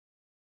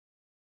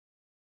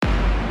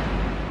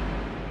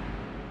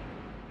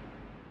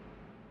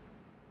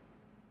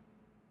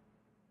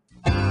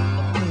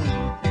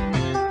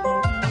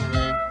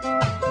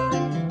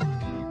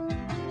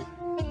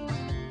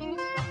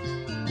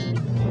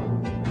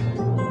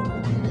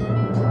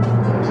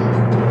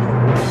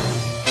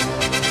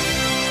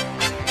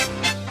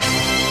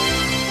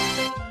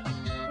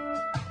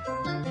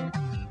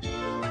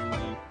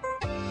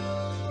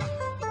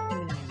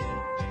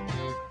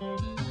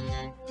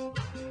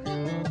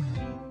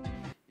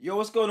Yo,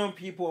 what's going on,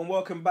 people, and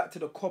welcome back to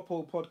the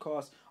Coppo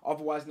podcast,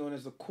 otherwise known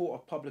as the Court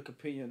of Public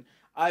Opinion.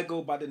 I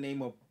go by the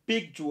name of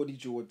Big Geordie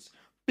George,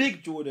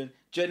 Big Jordan,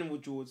 General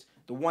George,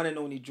 the one and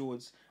only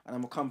George, and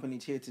I'm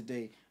accompanied here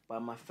today by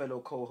my fellow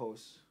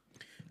co-hosts.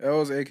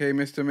 Els, aka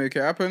Mr. Make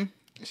It Happen.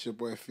 It's your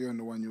boy Fiona,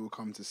 the one you will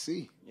come to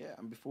see. Yeah,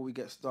 and before we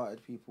get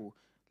started, people,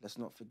 let's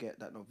not forget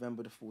that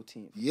November the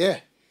 14th.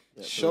 Yeah,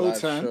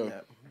 showtime. Show.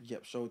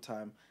 Yep,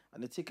 showtime.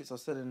 And the tickets are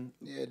selling.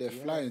 Yeah, they're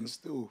flying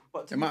still.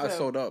 But It might have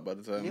sold out by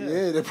the time.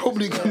 Yeah, they're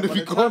probably going to by be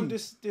the time gone.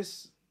 This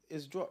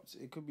is dropped.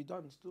 It could be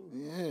done still.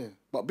 Yeah,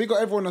 but big up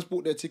everyone that's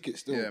bought their tickets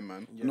still. Yeah,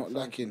 man. Yeah, Not thank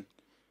lacking.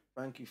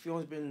 Thank you.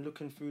 Fion's been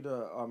looking through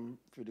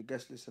the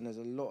guest list, and there's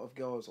a lot of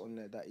girls on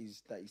there that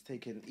he's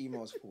taking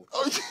emails for.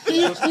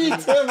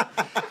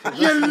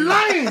 You're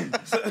lying.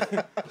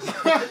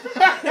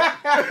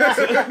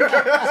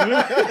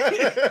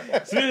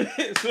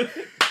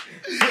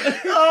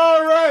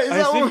 All right, is I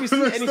that see if what you see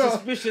we're any start?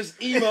 suspicious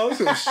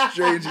emails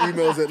Strange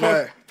emails at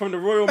night. from the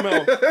Royal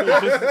Mail,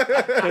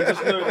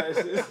 just know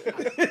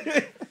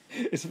that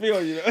it's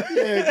Fion, you know.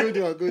 Yeah, good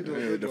one, good one.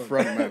 Yeah, good the one.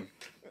 front man.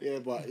 Yeah,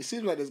 but it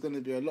seems like there's going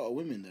to be a lot of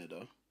women there,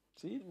 though.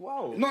 See,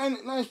 wow. No,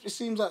 it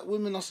seems like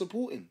women are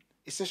supporting.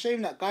 It's a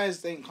shame that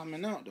guys ain't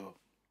coming out, though.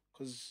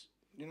 Because,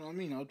 you know what I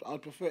mean?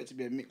 I'd prefer it to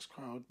be a mixed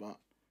crowd, but it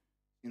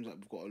seems like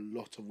we've got a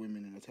lot of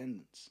women in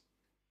attendance.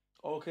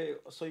 Okay,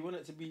 so you want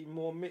it to be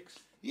more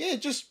mixed? Yeah,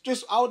 just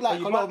I would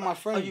like a lot of my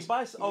friends. Are you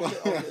biased?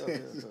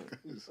 Okay.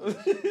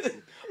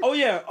 Oh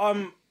yeah.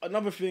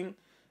 Another thing,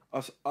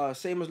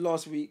 same as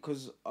last week,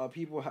 because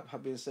people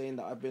have been saying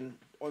that I've been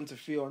onto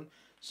Fion.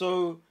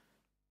 So,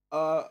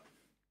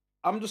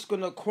 I'm just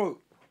gonna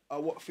quote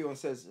what Fion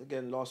says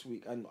again last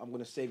week, and I'm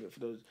gonna save it for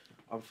the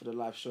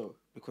live show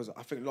because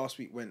I think last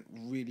week went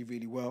really,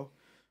 really well.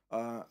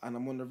 And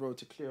I'm on the road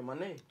to clearing my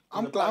name.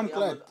 I'm glad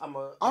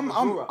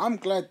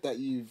that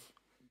you've.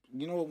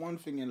 You know, one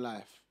thing in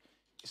life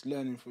is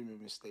learning from your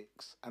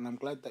mistakes, and I'm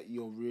glad that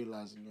you're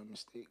realizing your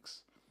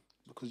mistakes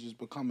because you're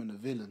becoming a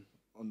villain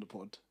on the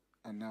pod,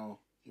 and now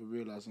you're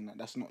realizing that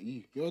that's not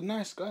you. You're a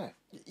nice guy.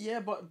 Yeah,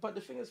 but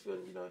the thing is,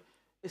 Fion, you know,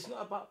 it's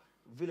not about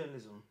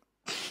villainism.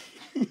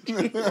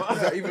 Is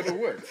that even a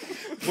word?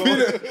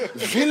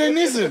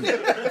 Villainism.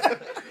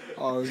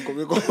 Oh,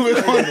 we're going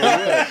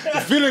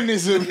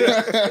villainism.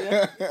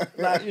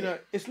 Like, you know,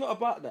 it's not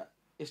about that.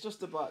 It's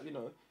just about, you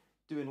know,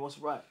 doing what's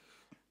right.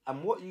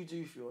 And what you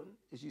do, Fion,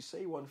 is you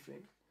say one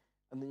thing,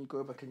 and then you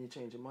go back and you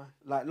change your mind.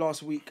 Like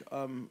last week,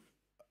 you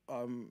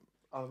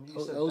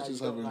said Els that is you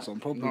don't having like some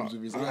problems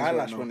with his eyes.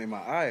 Eyelash right went now. in my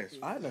eyes.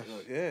 eyelash.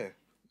 Yeah.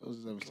 Els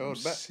is having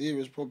Close some back.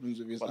 serious problems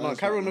with his But eyes. no,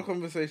 carry right on the now.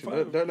 conversation.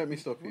 Fine. Don't let me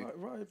stop you.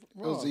 Right.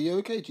 Els, are you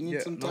okay? Do you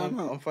need some time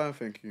I'm out? fine,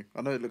 thank you.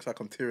 I know it looks like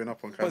I'm tearing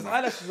up on But his camera.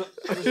 eyelashes are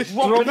just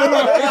dropping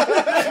out.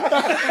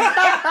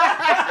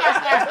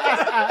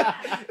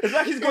 It's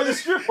like he's got a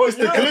strip on.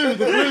 The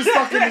glue's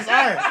stuck in his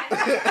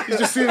eye. He's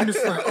just seeing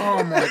this like,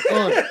 oh my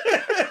god.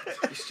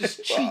 It's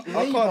just cheap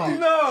labour.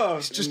 No.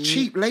 It's just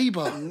cheap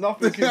labour.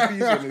 Nothing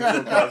confusing in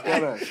this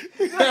podcast,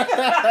 can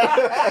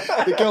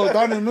I? The girl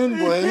done him in,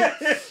 boy.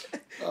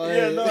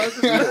 Yeah, no.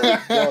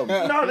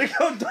 No, they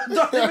go done.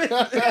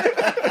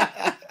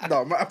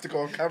 No, I might have to go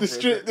on camera.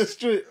 The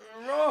strip.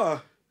 Raw.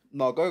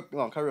 No,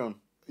 carry on.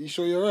 You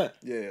sure you're right?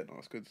 Yeah, no,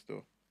 it's good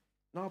still.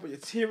 No, but you're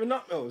tearing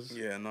up, Els.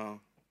 Yeah, no.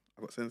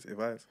 I got sensitive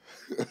eyes.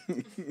 No,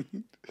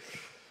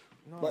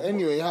 But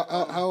anyway,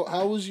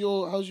 how's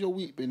your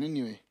week been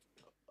anyway?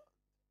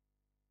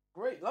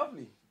 great,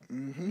 lovely.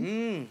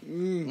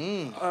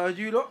 Mm-hmm.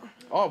 You lot?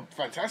 Oh,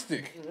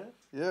 fantastic.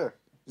 Yeah.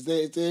 Is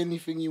there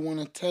anything you want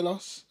to tell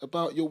us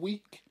about your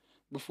week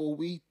before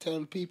we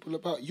tell people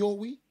about your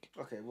week?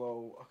 Okay,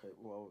 well,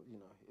 you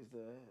know, is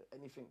there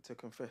anything to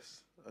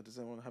confess? Does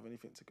anyone have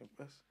anything to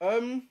confess?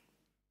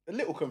 A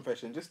little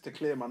confession, just to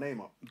clear my name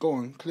up. Go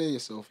on, clear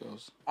yourself,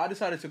 Els. I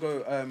decided to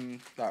go,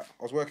 like,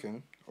 I was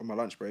working on my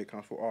lunch break,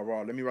 and I thought, oh,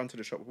 right, let me run to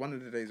the shop. One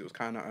of the days it was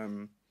kind of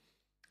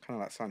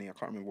like sunny. I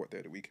can't remember what day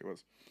of the week it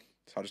was.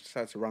 So I just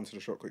decided to run to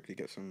the shop quickly,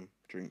 get some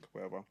drink,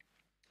 whatever.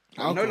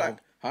 Alcohol? You know, like,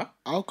 huh?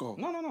 Alcohol?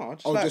 No. I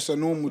just, Oh, like, just a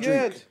normal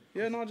drink?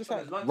 Yeah, no, just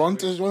like... Run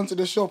to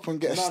the shop and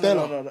get a No,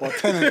 Stella no. or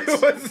Tennant.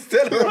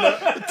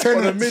 Stella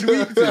on a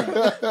midweek thing.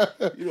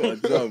 You know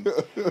what, dumb.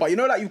 But you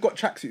know, like, you've got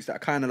tracksuits that are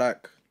kind of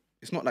like...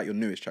 It's not like your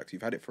newest tracksuit.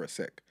 You've had it for a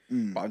sec.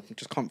 But I'm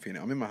just comfy in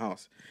it. I'm in my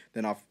house.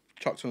 Then I've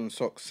chucked on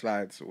socks,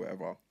 slides, or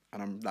whatever.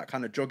 And I'm, like,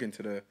 kind of jogging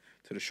to the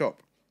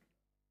shop.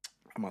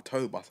 And my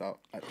toe busts out,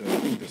 like,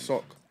 the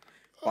sock.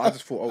 But I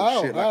just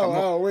thought, shit, like, I'm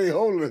not... Wait,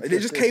 hold on. It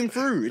just came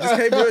through. It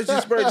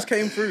just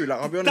came through.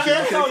 Like, I'll be honest.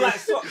 That It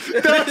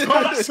don't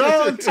just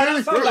sound came like through. socks.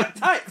 That Sound like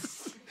tights.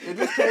 It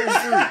just came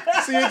through.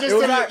 So you just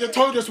was like, like- your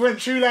toe just went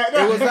through like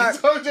that. It was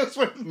like Your toe just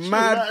went through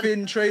Mad like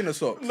thin trainer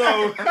socks.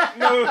 No.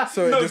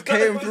 So it just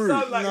came that through.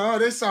 sound like- No,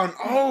 they sound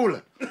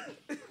old.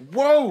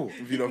 Whoa.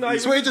 If you don't No,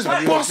 finish- So he just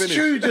Have you bust not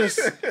you just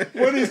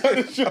when he's at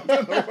the shop. I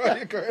don't know why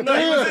you're going No,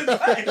 he was in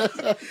tights.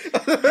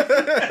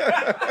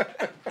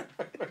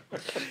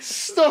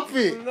 Stop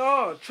it.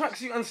 No,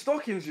 tracksuit and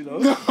stockings, you know.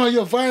 No,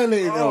 you're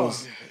violating Oh.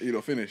 us. You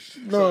not finished.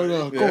 No,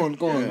 Yeah. go on.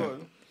 Yeah.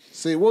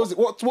 See, what was it?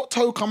 What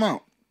toe come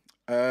out?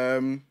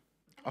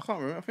 I can't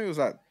remember. I think it was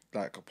like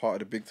a part of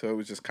the big toe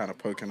was just kind of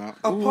poking out.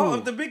 A part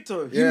of the big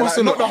toe. You must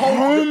have looked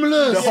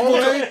homeless. The whole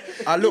boy.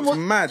 I looked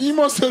mad. You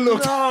must have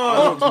looked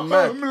mad.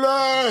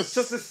 homeless.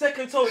 Just the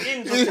second toe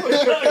in.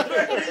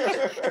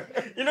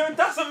 You know,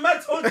 that's a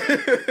mad toe. Because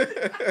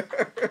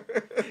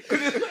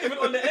it's not even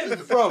on the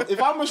end. Bro,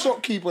 if I'm a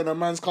shopkeeper and a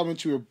man's coming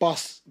to you with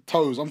bust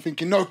toes, I'm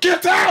thinking, no,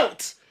 get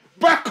out!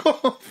 Back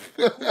off!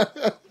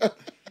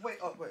 Wait,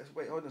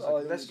 hold on a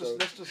second. Let's just.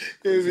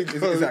 Here we Is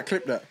go. that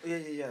clip that?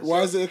 Yeah.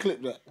 Why is it a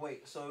clip that?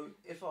 Wait, so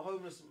if a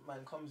homeless man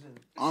comes in.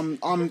 I'm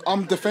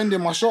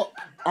defending my shop.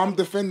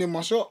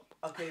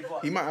 Okay,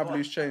 but. He might have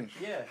loose change.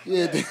 Yeah,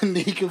 then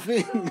he can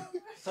think.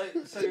 So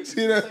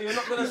See that? so you're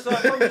not going to serve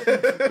homeless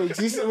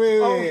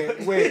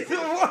people? Wait.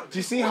 Do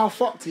you see how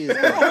fucked he is?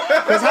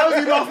 Because how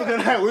is he laughing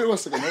at that? Wait 1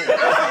 second.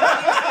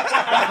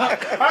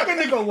 How can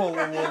they go, whoa.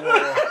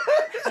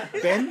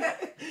 Ben?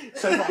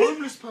 So if a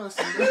homeless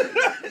person,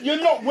 you're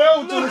not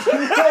well, dude.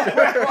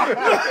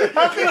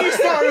 How can you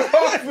start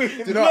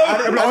laughing? You know,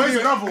 Here's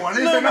another one.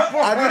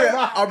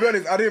 I'll be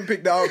honest, I didn't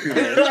pick that up, you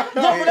know.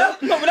 No,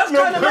 but that's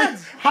kind of mad.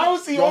 How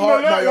is he You're on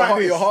hard, the no, left you're, like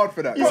hard, this? you're hard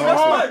for that. You're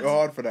hard.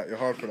 hard for that. You're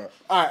hard for that.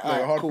 Alright,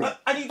 you're hard cool. for that.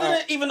 And he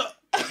didn't even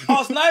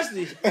ask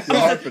nicely. He hard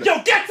said, for that.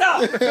 yo, get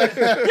out!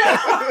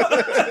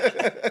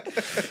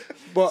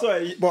 But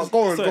Sorry, go on.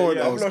 sorry,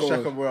 yeah. I lost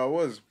track of where I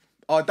was.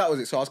 Oh, that was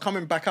it. So I was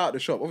coming back out the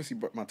shop. Obviously,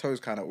 but my toes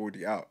kind of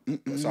already out.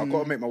 So I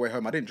got to make my way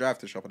home. I didn't drive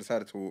to the shop. I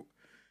decided to walk.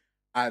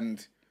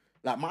 And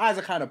like my eyes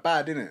are kind of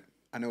bad, innit?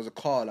 And there was a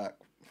car like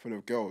full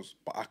of girls,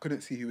 but I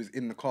couldn't see who was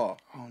in the car.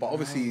 But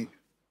obviously,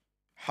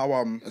 how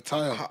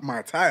my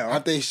attire.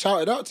 Have they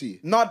shouted out to you?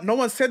 No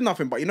one said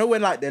nothing, but you know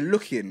when like they're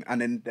looking and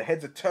then the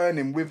heads are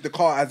turning with the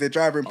car as they're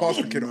driving past,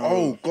 thinking,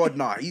 "Oh God,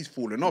 nah, he's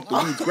falling off. The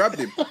weeds grabbed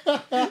him."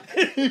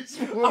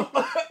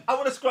 I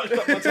would have scratched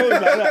up my toes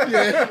like that.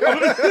 Yeah.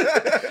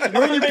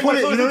 When you pull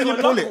it,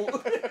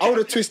 I would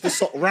have twisted the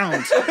sock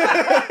round so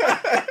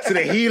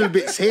the heel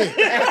bit's here.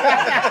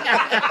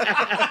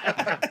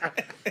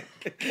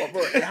 But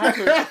bro, it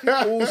happened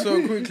all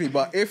so quickly.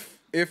 But if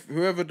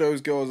whoever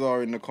those girls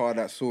are in the car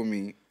that saw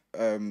me,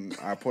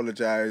 I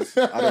apologize.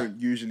 I don't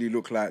usually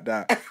look like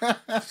that.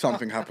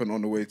 Something happened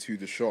on the way to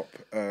the shop.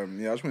 I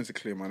just wanted to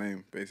clear my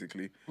name,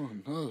 basically. Oh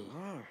no.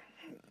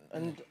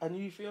 And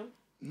you feel?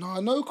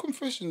 No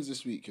confessions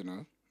this week, you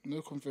know.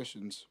 No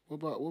confessions. What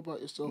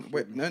about yourself?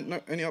 Wait, no,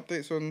 any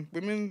updates on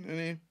women?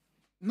 Any?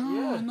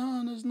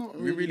 No, there's not.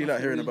 We really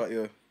like hearing about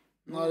your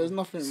No, there's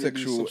nothing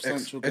sexual really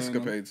substantial going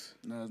escapades.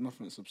 on. No, there's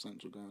nothing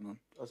substantial going on.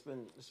 It's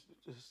been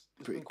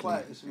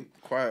quiet this week.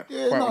 Quiet,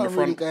 Yeah, quiet on nothing the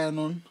really front. going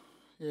on.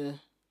 Yeah,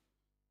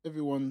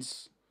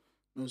 everyone's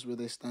knows where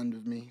they stand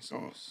with me.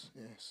 So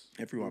yes,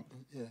 Everyone.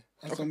 Yeah,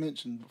 as I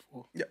mentioned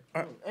before. Yeah.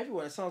 All right.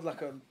 Everyone, it sounds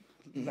like a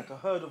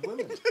herd of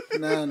women.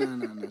 No.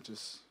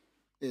 Just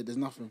there's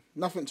nothing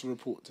to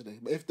report today.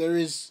 But if there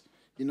is,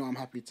 I'm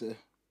happy to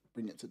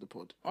bring it to the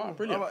pod. Oh,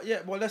 brilliant. All right,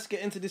 yeah, well, let's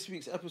get into this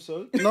week's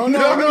episode. No,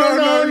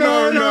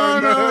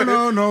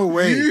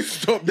 way. You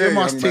stop there, You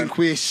must young think man.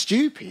 we're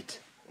stupid.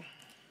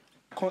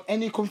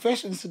 Any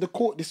confessions to the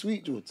court this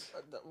week, George?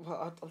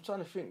 I'm trying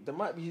to think. There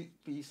might be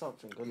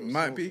something. A little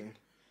Might small be. thing.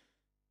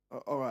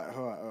 All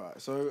right.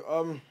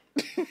 So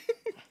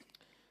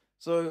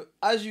so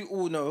as you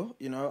all know,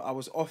 I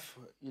was off,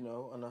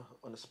 on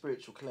a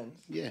spiritual cleanse.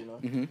 Yeah.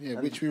 Yeah,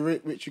 And- which we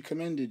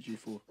commended you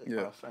for.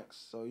 Yeah. Thanks.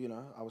 So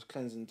I was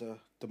cleansing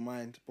the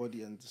mind,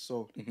 body, and the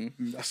soul.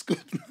 That's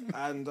good.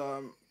 And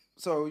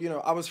so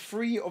I was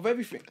free of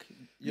everything,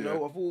 Yeah.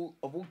 of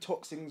all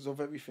toxins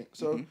of everything.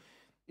 So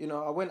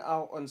I went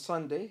out on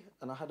Sunday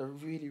and I had a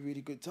really,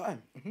 really good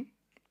time. I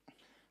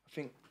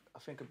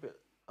think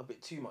a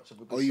bit too much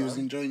of a good time. You was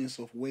enjoying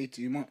yourself way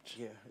too much.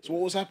 Yeah. So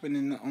what was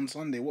happening on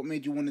Sunday? What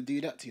made you want to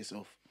do that to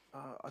yourself?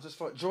 I just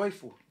felt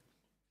joyful.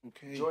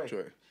 Okay. Joy.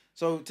 Joy.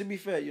 So to be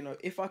fair,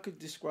 if I could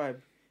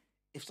describe,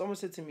 if someone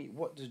said to me,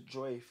 "What does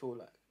joy feel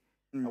like?"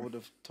 I would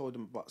have told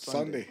them about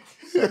Sunday.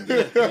 I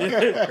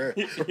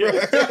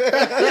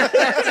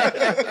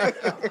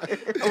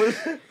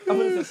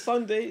would have said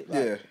Sunday.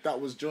 Yeah. That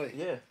was joy.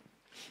 Yeah.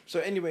 So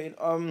anyway,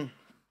 I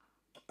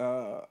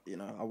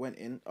went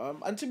in.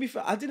 And to be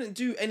fair, I didn't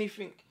do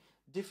anything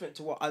different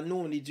to what I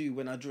normally do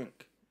when I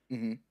drink.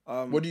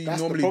 What do you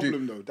That's normally the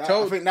problem, do?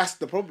 though. I think that's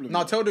the problem.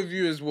 Now tell the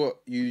viewers what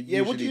you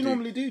Yeah, what do you usually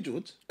normally do,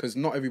 George? Because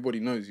not everybody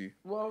knows you.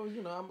 Well,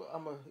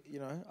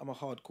 I'm a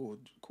hardcore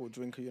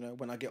drinker.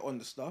 When I get on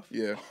the stuff.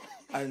 Yeah.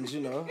 And I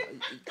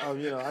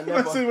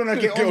never. when I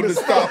get on the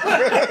stuff.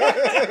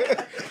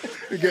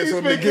 It gets on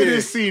the making gear.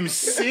 it seem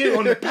sealed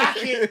on the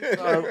packet.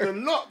 A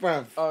lot,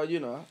 bruv.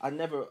 I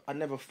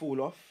never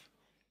fall off.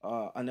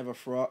 I never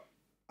throw up.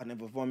 I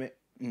never vomit.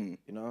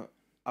 I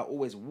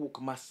always walk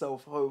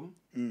myself home.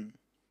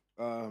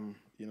 And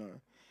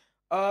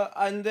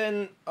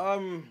then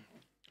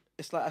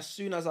it's like as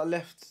soon as I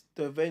left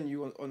the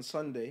venue on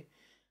Sunday,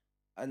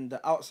 and the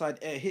outside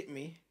air hit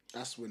me.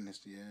 That's when this,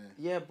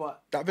 Yeah,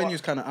 but That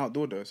venue's kind of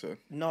outdoor though, so.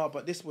 no,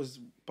 but this was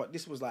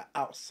like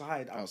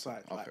outside.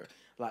 Okay.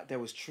 Like there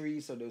was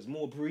trees, so there was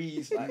more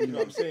breeze. Like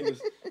what I'm saying, it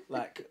was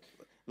like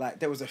like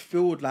there was a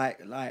field like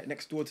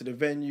next door to the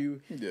venue.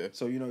 Yeah.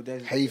 So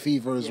there's Hay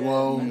fever as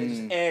well. and there's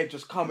just air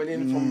just coming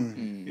in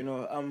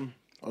from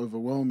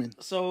Overwhelming.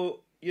 So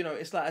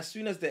it's like as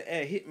soon as the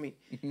air hit me,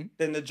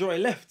 then the joy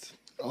left.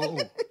 Oh,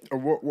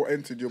 And what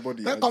entered your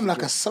body? that come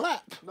like a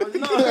slap. No,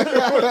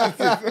 I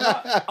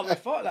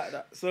felt like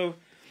that. So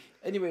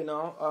anyway,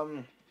 now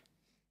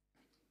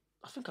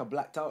I think I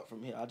blacked out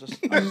from here. I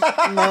just No.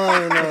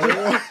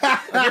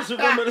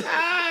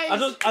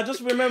 I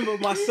just remember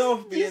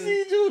myself You being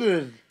see,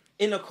 Jordan?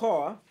 in a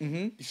car.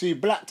 So you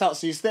blacked out.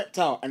 So you stepped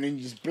out, and then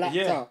you just blacked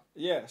out.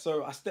 Yeah.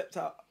 So I stepped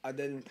out, and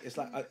then it's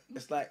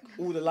like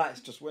all the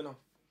lights just went off,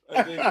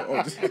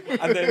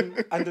 and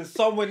then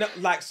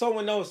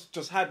someone else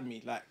just had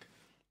me like.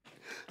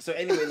 So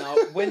anyway, now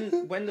when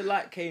the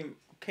light came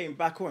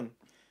back on,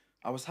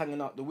 I was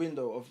hanging out the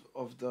window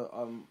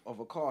of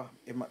a car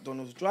in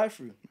McDonald's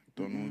drive-through.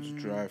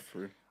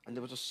 Drive-through. And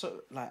there was just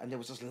and there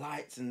was just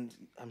lights and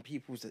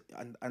people's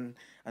and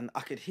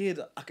I could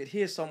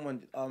hear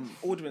someone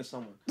ordering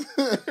someone.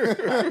 A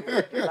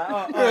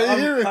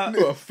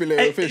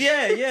fillet of fish.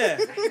 Yeah.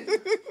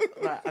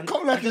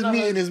 Come like he's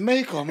meeting his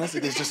maker. Man,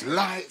 there's just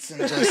lights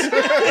and just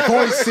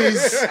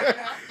voices.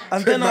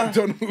 And then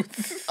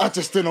McDonald's. I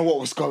just didn't know what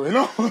was going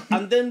on.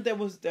 and then there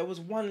was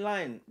one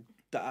line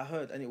that I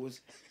heard, and it was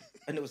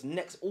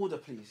next order,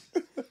 please.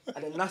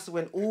 And then that's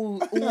when all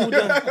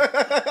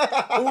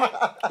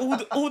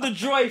the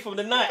joy from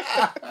the night,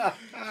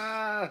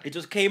 it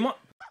just came up.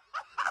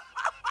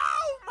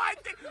 Oh my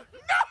day! No!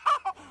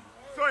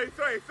 Sorry.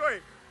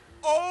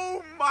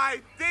 Oh my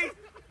day!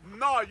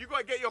 No, you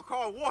gotta get your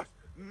car washed.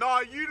 No,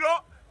 you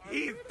lot.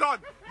 He's done.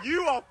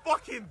 You are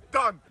fucking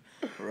done.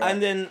 Right.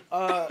 And then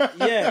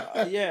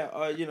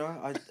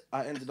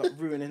I ended up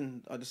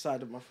ruining the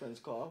side of my friend's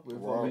car with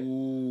vomit.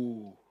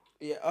 Ooh.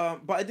 Yeah,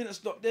 but I didn't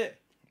stop there.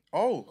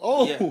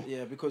 Oh.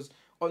 Yeah, because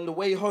on the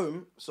way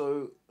home,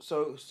 so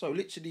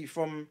literally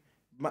from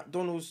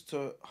McDonald's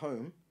to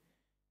home,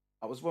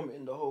 I was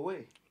vomiting the whole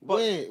way. But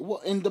Wait,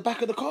 what, in the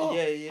back of the car?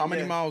 yeah. How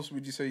many miles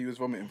would you say you was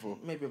vomiting for?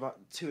 Maybe about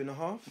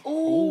 2.5.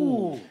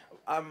 Ooh.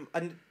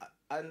 And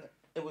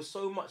it was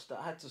so much that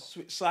I had to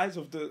switch sides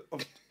of the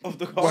car.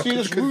 So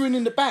you're just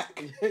ruining the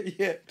back.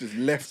 Yeah. Just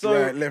left, So-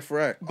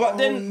 right. But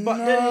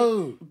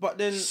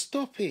then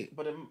Stop it.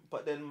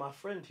 But then my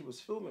friend, he was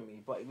filming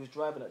me, but he was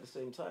driving at the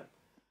same time.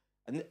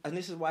 And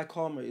this is why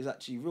karma is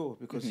actually real,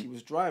 because he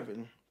was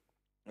driving,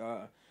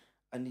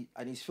 and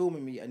he's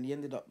filming me, and he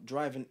ended up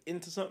driving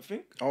into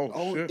something.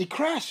 Oh, shit. he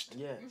crashed.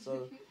 Yeah,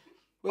 so.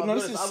 Wait, I'm no,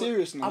 this honest, is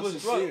serious now. I This was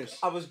is drunk. serious.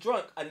 I was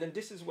drunk, and then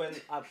this is when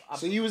I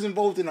So you was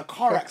involved in a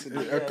car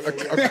accident. A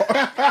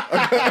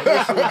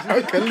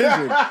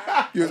collision.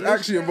 You was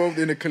actually involved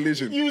in a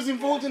collision. You was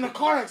involved in a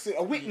car accident,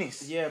 a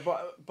witness. yeah,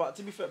 but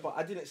to be fair, but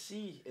I didn't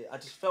see it. I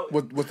just felt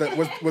it. Was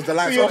the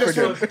lights you're off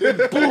just again?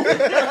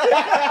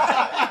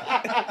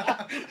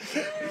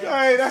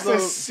 Hey, that's a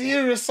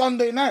serious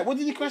Sunday night. What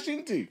did you crash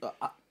into?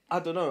 I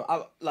don't know.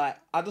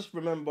 I just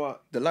remember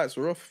The lights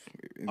were off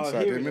inside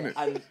a hearing minute.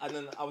 it, and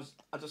then I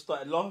just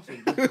started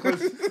laughing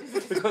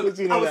because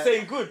you know I was that.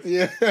 saying good.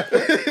 Yeah.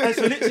 And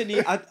so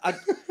literally, I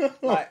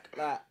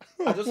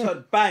just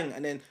heard bang,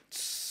 and then.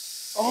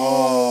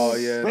 Oh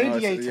yeah,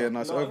 Radiator.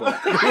 nice No. over.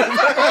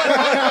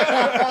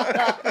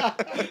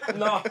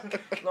 No,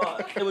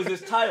 it was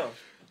his tire.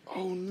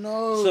 Oh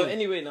no. So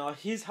anyway, now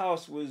his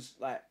house was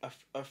like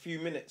a few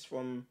minutes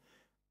from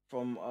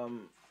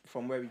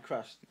where we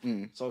crashed.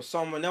 So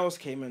someone else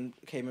came and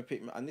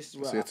picked me, and this is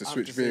where So you had to I have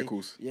switch to say,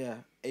 vehicles. yeah,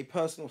 a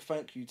personal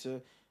thank you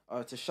to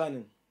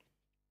Shannon.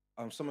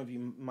 Some of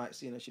you might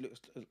see that she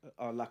looks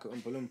like an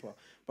Oompa Loompa,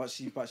 but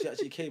she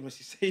actually came and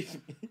she saved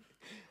me.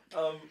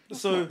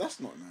 So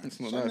that's not nice. It's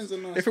not Shannon's nice.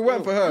 a nice If it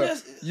weren't for girl. her,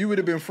 Yes. you would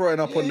have been throwing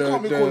up on you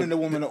can't be calling the the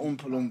woman an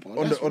Oompa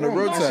Loompa. on the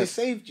roadside. She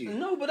saved you.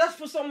 no, but that's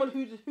for someone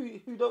who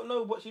don't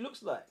know what she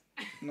looks like.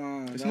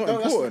 No, It's no, not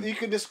that's- important. You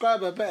can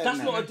describe her better. That's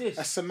than not that. a diss.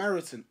 A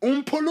Samaritan.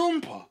 Oompa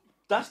Loompa.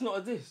 That's not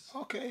a diss.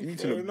 Okay. You need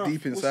to fair look enough.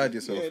 deep inside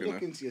yourself. Yeah, you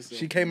look know. into yourself.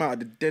 She came out at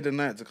the dead of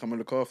night to come and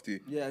look after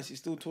you. Yeah, she's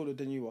still taller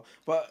than you are.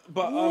 But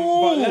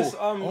Ooh. let's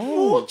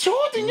Oh,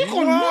 Jordan, you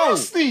got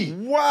nasty.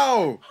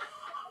 Wow.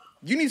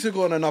 You need to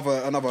go on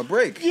another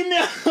break. You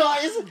know,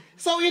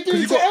 so you're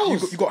doing You to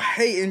else. you got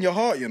hate in your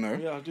heart, you know.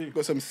 Yeah, I do. You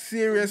got some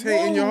serious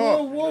hate in your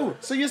heart. Whoa.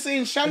 So you're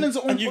saying Shannon's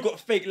an Oompa and you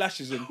got fake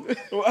lashes in.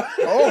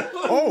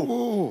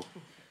 Oh.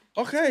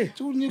 Okay.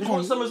 Jordan, you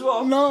want some as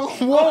well? No.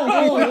 Whoa.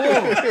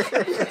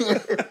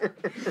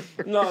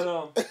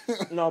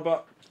 No,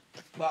 but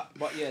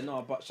yeah,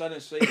 no, but Shannon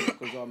saved me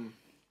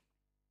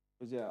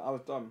because yeah, I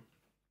was dumb.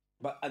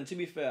 But and to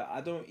be fair,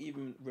 I don't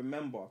even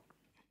remember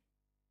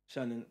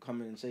Shannon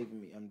coming and saving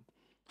me. And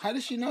How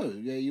did she know?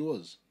 Yeah, you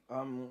was.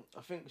 I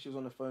think she was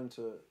on the phone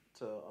to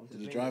The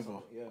Zane or driver.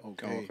 something, yeah.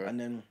 Okay. Okay. And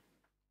then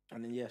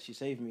yeah, she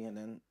saved me, and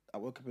then I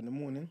woke up in the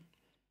morning.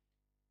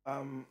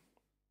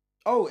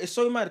 Oh, it's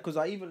so mad because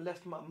I even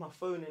left my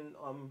phone in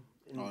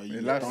Oh, you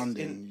you was done in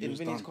then. You was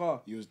Vinny's done.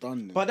 car. You was done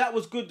then. But that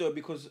was good though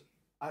because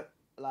I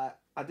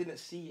didn't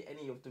see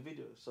any of the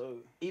videos. So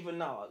even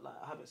now,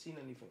 I haven't seen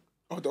anything.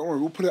 Oh, don't worry,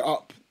 we'll put it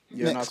up.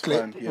 Yeah, Next that's clip,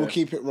 fine, yeah. we'll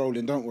keep it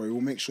rolling. Don't worry, we'll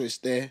make sure it's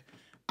there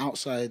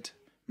outside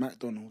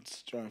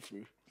McDonald's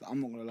drive-through. I'm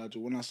not gonna lie to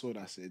you. When I saw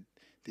that, I said,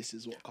 "This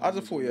is what." I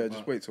just thought, yeah,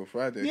 just wait till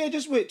Friday. Yeah,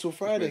 just wait till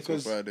Friday Wait till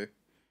because Friday.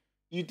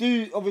 you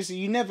do. Obviously,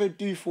 you never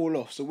do fall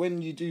off. So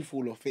when you do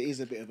fall off, it is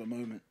a bit of a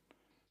moment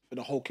for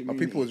the whole But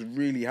community. people was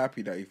really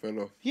happy that he fell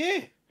off.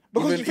 yeah,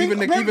 because Even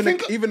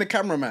the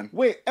cameraman.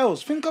 wait,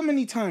 Els, think how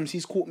many times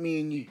he's caught me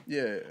and you.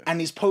 Yeah. And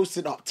he's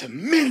posted up to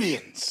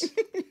millions.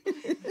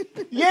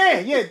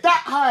 yeah,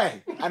 that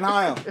high and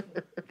higher.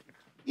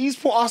 He's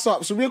put us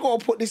up, so we've got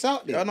to put this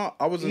out there. Yeah, no,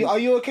 I wasn't. Are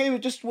you okay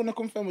with? Just want to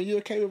confirm. Are you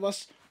okay with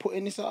us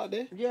putting this out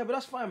there? Yeah, but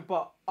that's fine.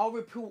 But I'll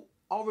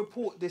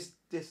report this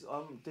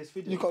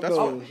video. You can't That's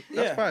go. fine.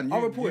 That's fine. I'll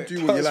You report it. do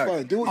what you That's like.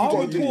 fine. Do what I'll you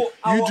got to do. report.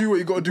 You do what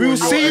you got to do. We'll on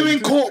your see you end. in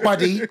court,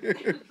 buddy.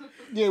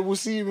 Yeah, we'll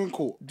see you in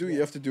court. Do what you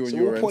have to do on So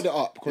your we'll end. put it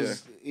up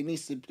because it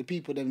needs to. The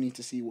people then need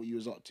to see what you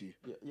was up to.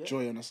 yeah.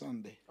 Joy on a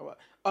Sunday. All right.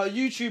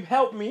 YouTube,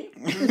 help me.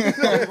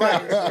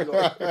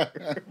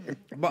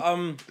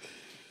 But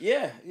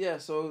yeah.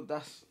 So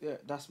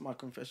that's my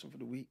confession for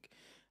the week.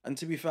 And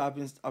to be fair,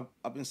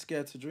 I've been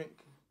scared to drink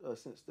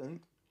since then.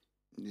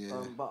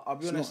 Yeah. But I'll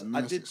be It's honest, not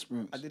a nice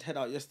experience. I did head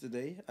out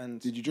yesterday, and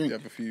Did you drink? You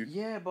have a few.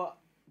 yeah, but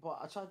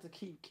I tried to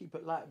keep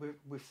it light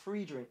with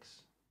free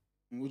drinks.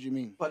 What do you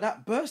mean? But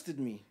that bursted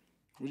me.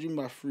 What do you mean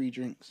by free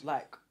drinks?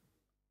 Like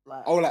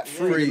Oh, like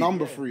free, Free.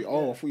 number Yeah, free. yeah.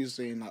 Oh, I thought you were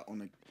saying like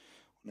on a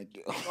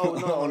Oh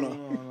no,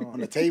 no.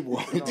 on a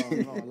table.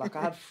 No. Like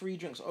I had free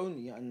drinks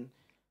only, and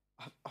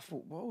I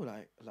thought, whoa,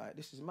 like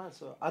this is mad.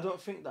 So I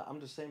don't think that I'm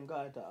the same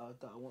guy that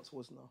I once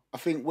was now. I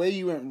think where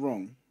you went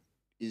wrong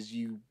is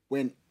you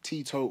went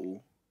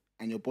teetotal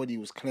and your body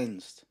was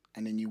cleansed,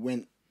 and then you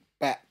went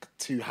back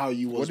to how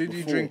you was. What did you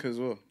before. drink as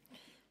well?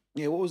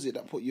 Yeah, what was it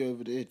that put you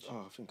over the edge?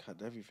 Oh, I think I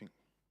had everything.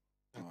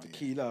 Oh, yeah.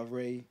 Tequila,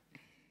 Ray,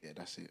 Yeah,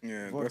 that's it.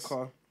 Yeah,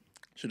 vodka.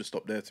 should have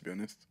stopped there, to be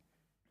honest.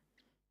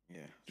 Yeah,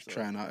 Just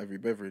trying out every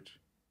beverage.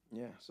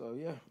 Yeah, so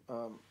yeah.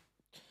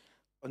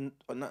 On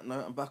that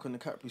note, I'm back on the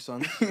Capri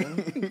Suns,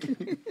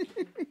 and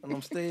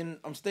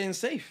I'm staying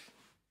safe.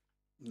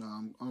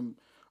 No,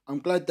 I'm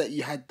glad that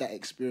you had that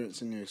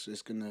experience in there, so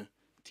it's gonna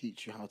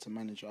teach you how to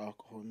manage your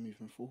alcohol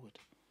moving forward.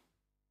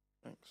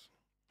 Thanks.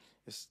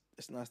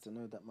 It's nice to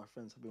know that my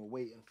friends have been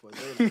waiting for a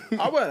day.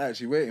 I wasn't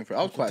actually waiting for it.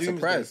 I was quite Doomsday.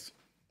 surprised.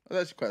 I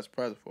was actually quite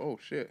surprised. I thought, oh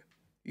shit,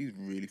 he's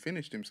really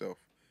finished himself.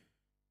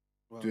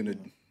 Well,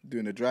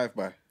 Doing a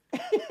drive-by.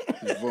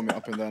 Just vomit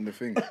up and down the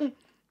thing.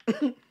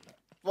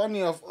 Funny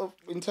enough,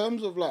 in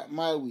terms of like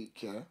my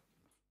week, yeah,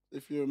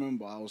 if you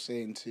remember, I was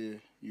saying to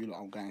you, like,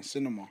 I'm going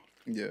cinema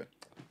Yeah.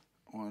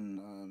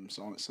 on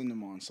so I'm at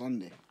cinema on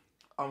Sunday.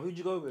 who'd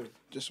you go with?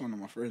 Just one of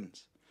my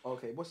friends.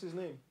 Okay, what's his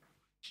name?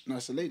 No,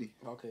 it's a lady.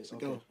 Okay, a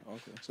okay, girl.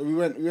 okay. So we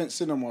went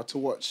cinema to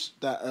watch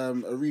that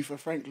Aretha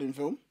Franklin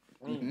film.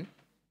 Mm-hmm.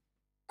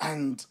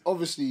 And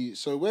obviously,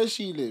 so where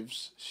she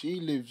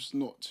lives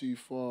not too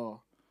far.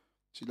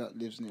 She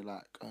lives near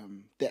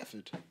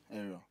Deptford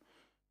area.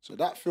 So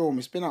that film,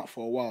 it's been out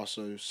for a while,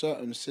 so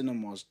certain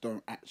cinemas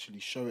don't actually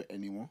show it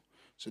anymore.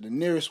 So the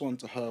nearest one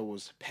to her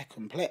was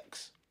Peckham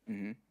Plex.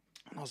 Mm-hmm.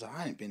 And I was like,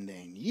 I ain't been there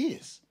in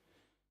years.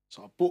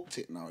 So I booked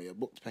it now, yeah,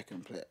 booked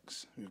Peckham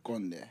Plex. We've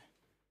gone there.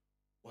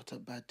 What a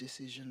bad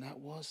decision that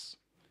was.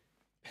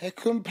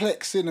 Peckham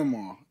Plex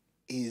Cinema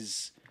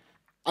is,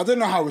 I don't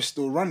know how it's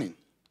still running.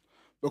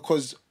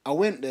 Because I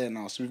went there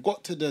now, so we've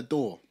got to the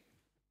door.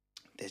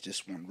 There's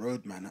just one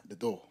roadman at the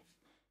door.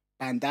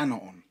 Bandana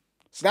on.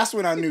 So that's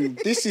when I knew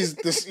this is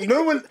this. You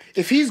know when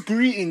if he's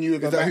greeting you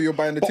with Is that who you're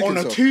buying the but on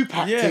tickets a off?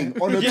 2-pack Yeah. thing,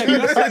 on a Yeah,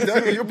 2-pack.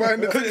 That's who you're buying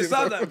the Because it tickets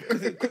sounds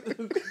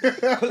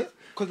off. like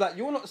because like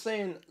you're not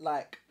saying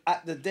like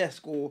at the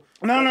desk or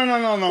No.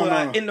 or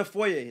like in the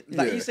foyer.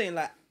 Like Yeah. he's saying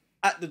like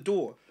at the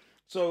door.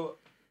 So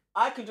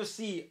I could just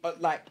see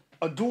like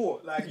a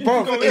door. Like you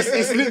Bro, go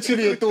it's in.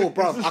 literally a door,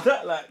 bro. Is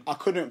that like I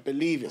couldn't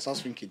believe it. So I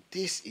was thinking,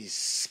 this is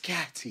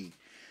scatty.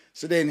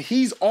 So then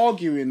he's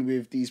arguing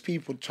with these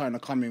people trying to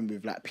come in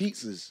with like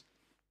pizzas.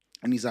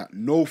 And he's like,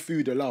 no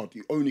food allowed.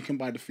 You only can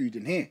buy the food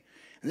in here.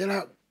 And they're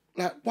like,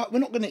 what? We're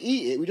not going to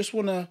eat it. We just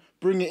want to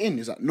bring it in.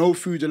 He's like, no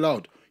food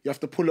allowed. You have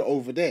to pull it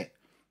over there.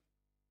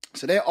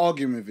 So they're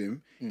arguing with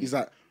him. He's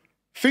like,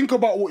 think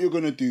about what you're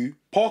going to do.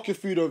 Park your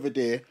food over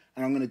there.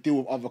 And I'm going to deal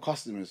with other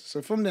customers.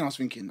 So from there, I was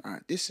thinking, all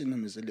right, this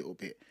cinema is a little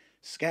bit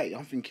scatty.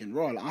 I'm thinking,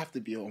 right, I have to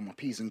be on my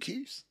P's and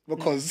Q's.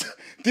 Because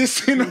this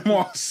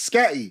cinema is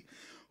scatty.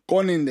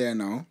 Gone in there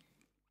now.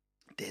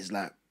 There's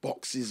like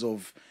boxes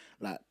of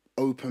like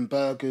open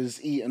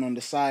burgers eaten on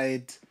the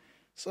side.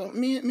 So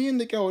me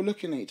and the girl are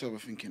looking at each other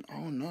thinking,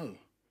 oh no.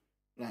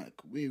 Like,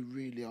 we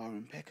really are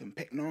in Peckham.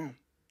 Pecknam.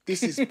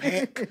 This is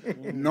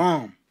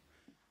Pecknam.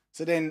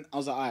 So then I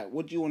was like, all right,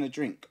 what do you want to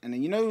drink? And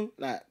then, you know,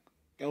 like,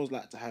 girls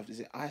like to have, is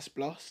it Ice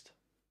Blast?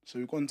 So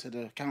we've gone to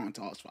the counter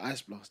to ask for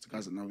Ice Blast. The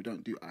guys like, no, we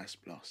don't do Ice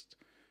Blast.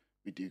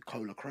 We do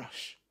Cola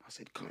Crush. I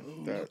said, Cola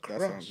That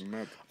Crush. sounds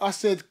mad. I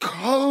said,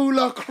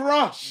 Cola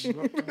Crush.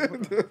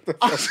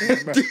 I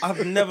said,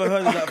 I've never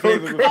heard of that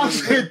flavour I before.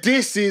 said,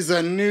 this is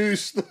a new,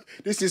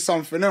 this is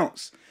something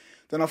else.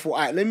 Then I thought, all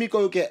right, let me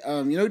go get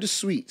you know the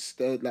sweets,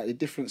 the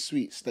different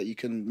sweets that you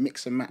can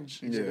mix and match.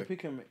 Yeah. The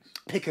pick and mix.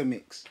 Pick and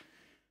mix.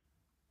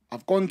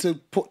 I've gone to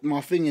put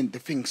my thing in, the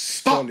thing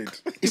stuck. Solid.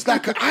 It's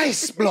like an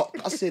ice block.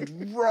 I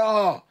said,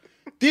 raw.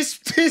 This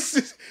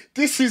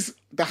is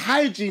the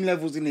hygiene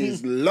levels in it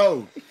is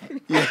low.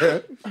 Yeah.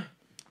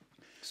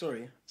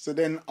 Sorry. So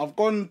then I've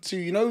gone to,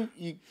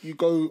 you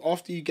go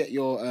after you get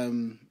your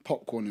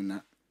popcorn and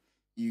that,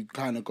 you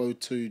kind of go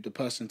to the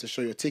person to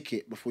show your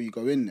ticket before you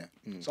go in there.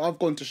 So I've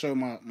gone to show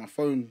my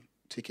phone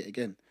ticket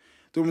again.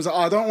 The woman's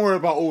like, don't worry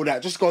about all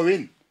that, just go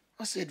in.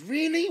 I said,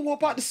 really? What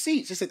about the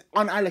seats? They said,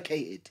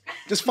 unallocated.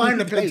 Just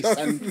find a place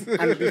and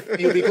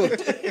you'll be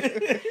good.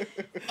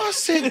 I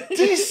said,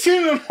 this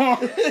cinema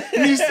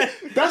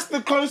that's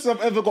the closest I've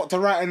ever got to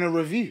writing a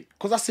review.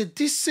 Because I said,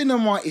 this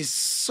cinema is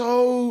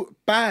so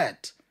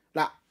bad.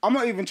 Like, I'm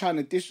not even trying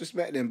to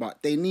disrespect them,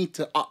 but they need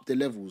to up the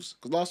levels.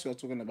 Because last year I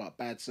was talking about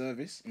bad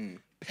service.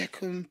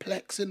 Peckham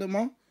Plex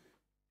Cinema,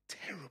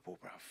 terrible,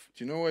 bruv.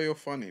 Do you know why you're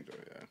funny though?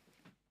 Yeah, I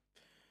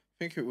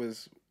think it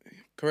was.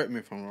 Correct me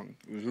if I'm wrong.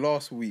 It was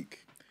last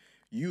week.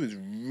 You was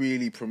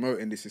really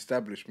promoting this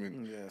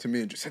establishment to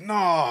me and just said,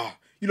 "Nah,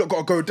 you lot got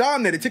to go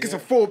down there. The tickets are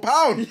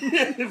 £4."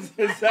 Yes,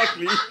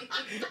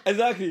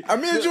 exactly.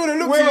 And me and Jordan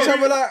looked at each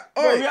other like,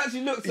 bro, we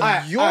actually looked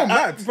at you're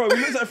mad. Bro, we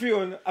looked at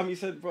Theo and he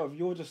said, bro,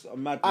 you're just a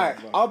mad man,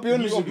 bro. I'll be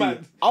honest with you.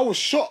 I was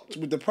shocked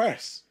with the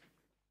press.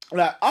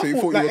 Like, I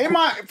thought,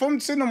 like, from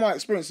cinema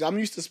experiences, I'm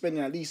used to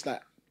spending at least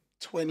like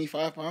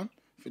 £25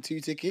 for 2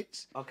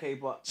 tickets. Okay,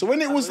 but so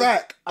when it was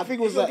like, I think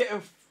it was like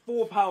getting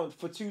 £4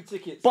 for 2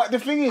 tickets. But the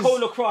thing is,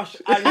 Cola Crush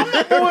and I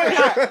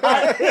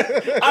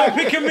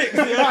pick a mix.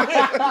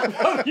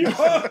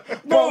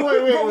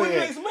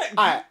 Wait.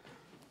 Alright,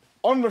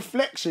 on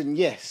reflection,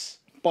 yes,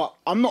 but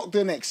I'm not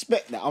gonna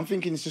expect that. I'm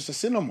thinking it's just a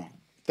cinema.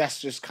 That's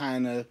just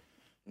kind of.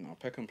 No,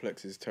 Peckham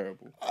Plex is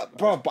terrible.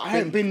 Bro, but I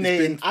haven't been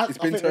there. I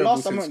think the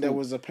last time I went there school.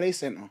 was a play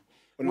centre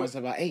when I was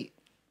about 8.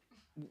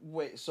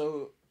 Wait,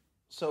 so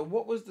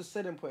what was the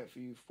selling point for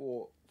you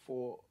for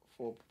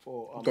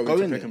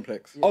going to Peckham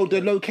Plex? Oh,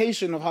 the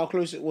location of how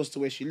close it was to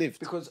where she lived.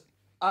 Because,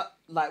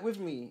 like with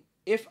me,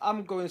 if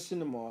I'm going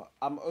cinema,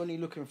 I'm only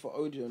looking for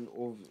Odeon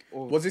or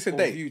was this a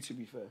date? View, to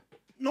be fair.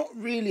 Not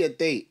really a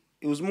date.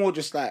 It was more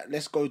just like,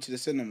 let's go to the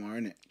cinema,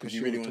 innit? Because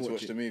you really want to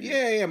watch the movie?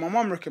 Yeah. My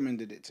mum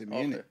recommended it to me,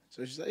 innit?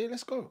 So she's like, yeah,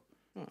 let's go.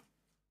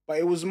 But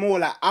it was more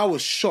like, I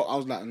was shocked. I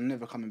was like, I'm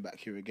never coming back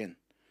here again.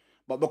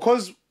 But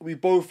because we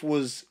both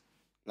was,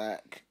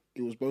 like,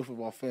 it was both of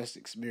our first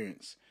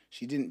experience,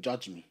 she didn't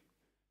judge me.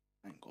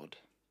 Thank God.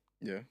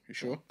 Yeah, you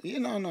sure? Yeah,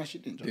 no, she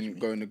didn't judge me. Didn't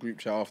go in the group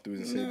chat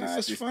afterwards and say,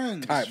 this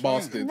fine, tight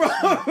bastard. No,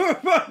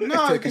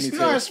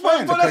 it's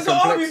fine. But that's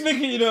what I was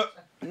thinking, you know.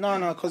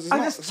 No, because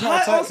it's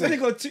not tight.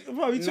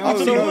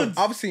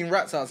 I've seen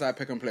rats outside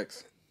Peckham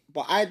Plex.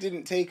 But I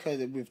didn't take her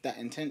with that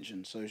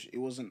intention, so it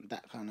wasn't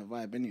that kind of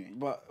vibe anyway.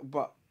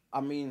 But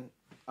I mean,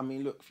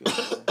 look,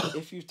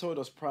 if you've told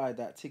us prior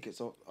that tickets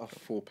are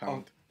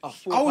 £4.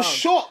 I was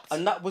shocked,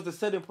 and that was the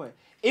selling point.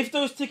 If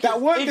those tickets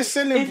that weren't the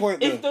selling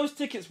point, if those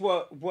tickets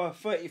were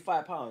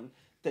 £35,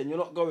 then you're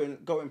not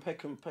going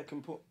Peckham.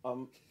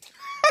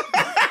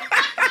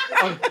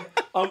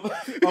 Your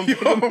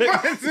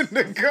man's in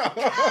the car.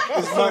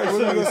 It's like, what are you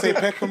going to say,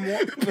 Peckham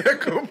what?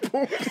 Peckham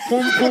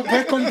Pumps.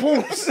 Peckham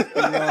Pumps.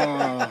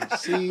 Nah,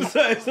 see.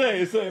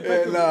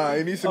 Sorry. Nah,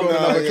 he needs to go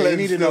another cleanse. He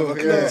need another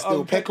cleanse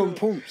still. Peckham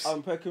Pumps.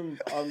 Peckham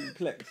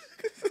Plex.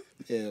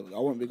 Yeah, I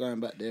won't be going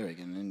back there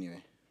again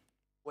anyway.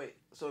 Wait,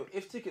 so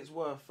if tickets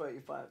were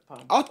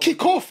 £35, I'd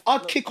kick off.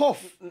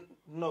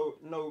 No,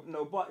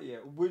 but yeah,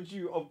 would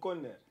you have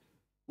gone there?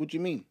 What do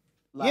you mean?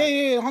 Like,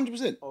 yeah,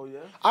 100%. Oh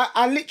yeah.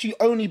 I literally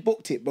only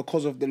booked it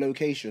because of the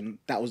location.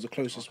 That was the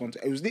closest one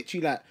to. It was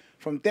literally like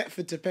from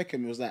Deptford to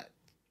Peckham. It was like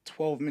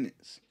 12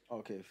 minutes.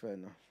 Okay, fair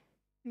enough.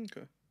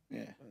 Okay.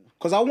 Yeah,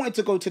 because I wanted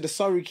to go to the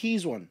Surrey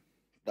Quays one,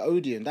 the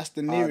Odeon. That's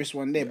the nearest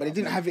one there, but they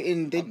didn't have it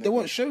in. They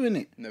weren't showing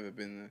it. Never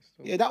been there.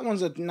 Still. Yeah, that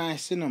one's a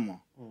nice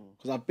cinema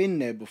because I've been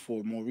there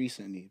before more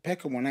recently.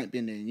 Peckham one, I ain't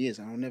been there in years,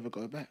 and I'll never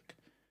go back.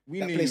 We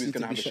knew he was going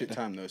to have a shit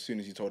time though as soon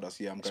as he told us,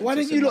 I'm going to. So why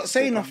didn't you lot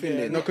say nothing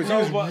then? No, because he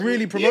was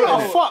really promoting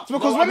it. Fucked,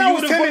 because when I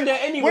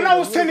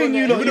was telling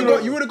you,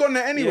 you would have gone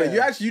there anyway.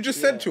 You just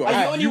said to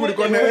us, you would have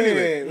gone there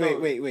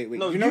anyway. Wait.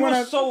 No, you know you when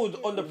were sold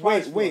on the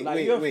price. Wait,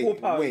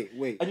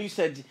 wait. And you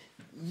said,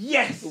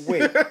 yes.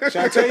 Wait,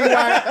 shall I tell you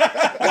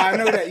why I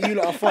know that you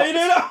lot are fucked? You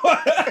know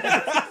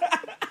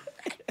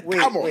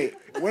that? Wait.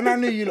 When I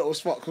knew you lot was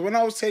fucked, because when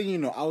I was telling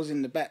you, I was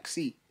in the back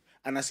seat,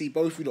 and I see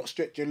both of you lot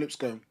stretch your lips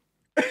going.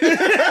 And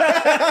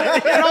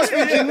I was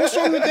thinking, what's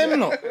wrong with them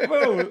lot?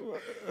 Bro,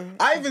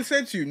 I even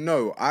said to you,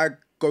 no, I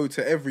go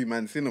to every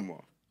man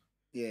cinema.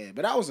 Yeah,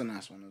 but that was a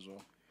nice one as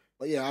well.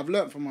 But yeah, I've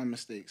learnt from my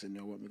mistakes and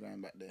I won't be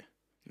going back there.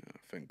 Yeah,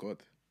 thank God.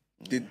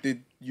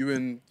 Did you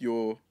and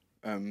your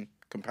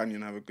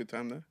companion have a good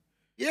time there?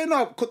 Yeah,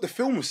 no, because the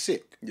film was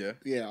sick. Yeah.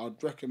 Yeah,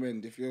 I'd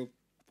recommend if you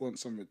want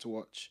something to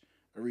watch,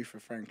 Aretha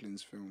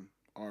Franklin's film,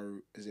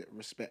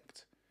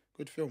 Respect?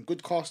 Good film,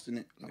 good cast in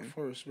it. Like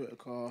Forrest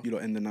Whitaker. You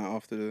lot end the night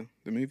after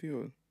the movie,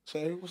 or? So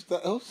what's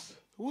that else?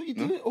 What are you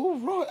doing? Oh,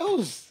 right,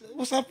 Els.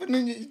 What's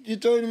happening? You're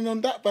joining on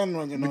that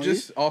bandwagon, We're are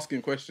just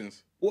asking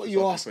questions. What are Just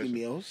you asking me,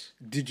 questions.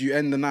 Els? Did you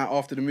end the night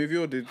after the movie,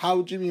 or did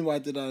How do you mean, why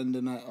did I end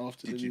the night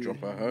after did the you movie?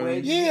 drop her home? Where-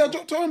 Yeah, I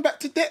dropped her home back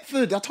to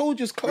Deptford. I told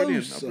you it's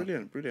close.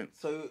 Brilliant, brilliant.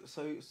 So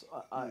Here we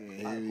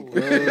cool. go.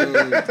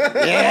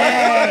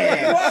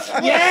 Yeah.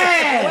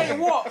 Yeah. Wait,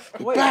 what?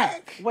 Wait,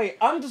 Back. Wait,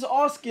 I'm just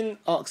asking.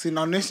 Asking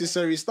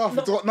unnecessary stuff.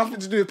 It's got nothing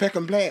to do with Peck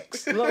and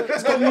Plex. No,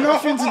 It's got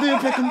nothing to do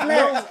with Peck and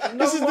Plex. No,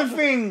 This is the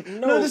thing.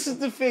 no. No, this is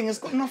the thing. It's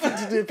got nothing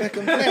to do with Peck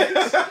and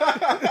Plex.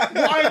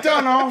 What I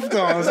done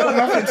after has got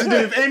nothing to do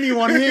with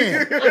anyone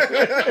here.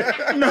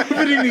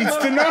 Nobody needs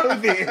to know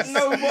this.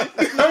 No,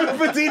 but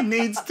Nobody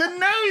needs to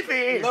know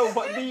this. no,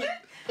 but the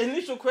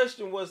initial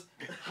question was,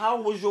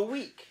 how was your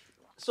week?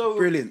 So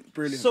Brilliant.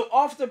 So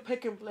after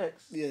Peck and Plex,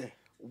 Yeah.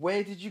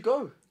 where did you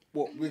go?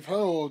 What, with her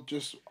or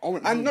just... I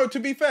went And home. no, to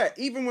be fair,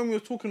 even when we were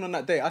talking on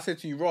that day, I said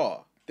to you,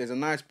 "Raw, there's a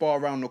nice bar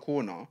around the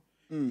corner.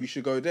 You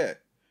should go there."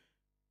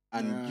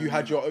 And you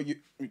had your,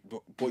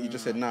 what you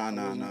just said, nah. I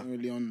wasn't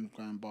really on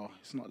Grand Bar.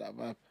 It's not that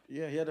vibe.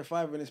 Yeah, he had a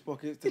 £5 in his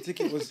pocket. The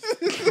ticket was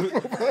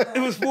it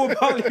was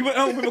 £4. He went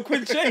home with a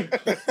quid change.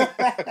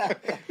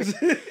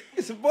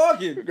 It's a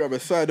bargain. Grab a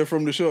cider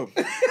from the shop.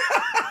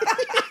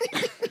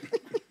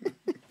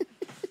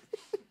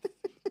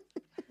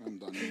 I'm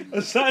done.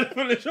 A sign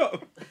from the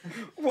shop.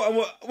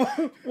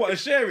 What?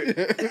 Share it.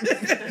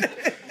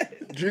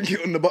 Drink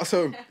it on the bus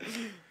home.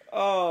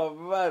 Oh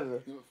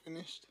man. You not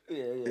finished?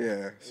 Yeah.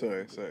 Yeah,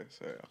 sorry.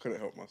 I couldn't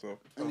help myself.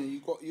 And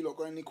then you lot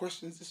got any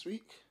questions this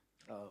week?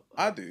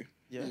 I do.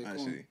 Yeah. go on.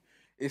 Actually,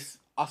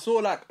 I saw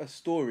like a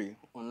story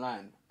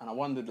online, and I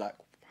wondered like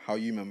how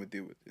you man would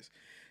deal with this.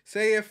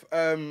 Say if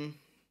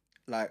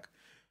like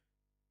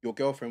your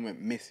girlfriend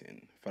went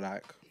missing for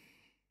like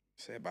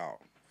say about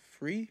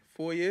 3-4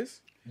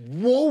 years.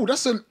 Whoa,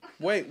 that's a...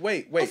 Wait.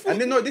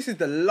 And then no, this is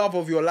the love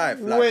of your life.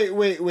 Like,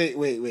 Wait.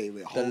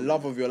 the Hold on.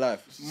 love of your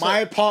life.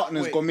 My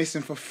partner's wait. gone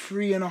missing for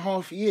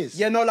 3.5 years.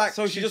 Yeah, no, like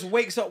So she just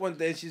wakes up one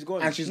day and she's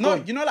gone. And she's no,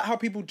 gone. you know like how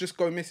people just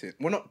go missing.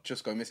 Well, not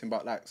just go missing,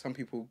 but like some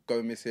people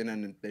go missing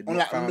and they're On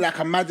not found. like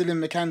a Madeline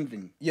McCann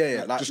thing.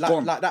 Yeah, like just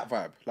gone. that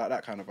vibe, like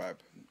that kind of vibe.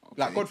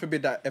 Like God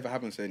forbid that ever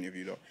happens to any of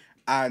you though.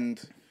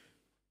 And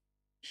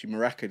she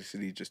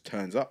miraculously just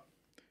turns up.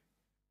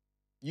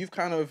 You've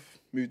kind of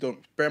moved on.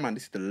 Bear in mind,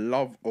 this is the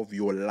love of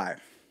your life.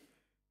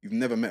 You've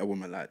never met a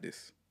woman like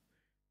this.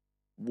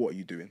 What are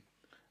you doing,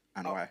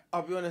 and why?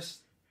 I'll be honest,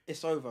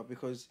 it's over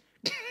because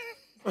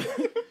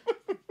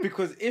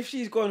because if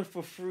she's gone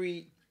for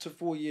 3 to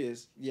 4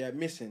 years,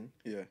 missing,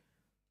 Yeah.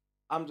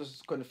 I'm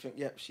just gonna think,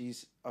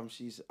 she's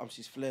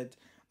fled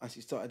and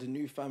she started a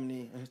new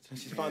family and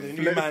she's found a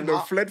new man.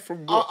 fled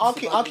from what?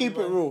 I'll keep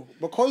it real.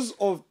 Because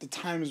of the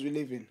times we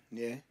live in,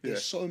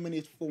 there's so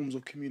many forms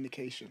of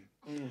communication.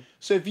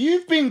 So if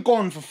you've been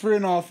gone for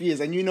 3.5 years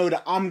and you know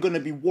that I'm going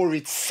to be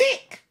worried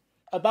sick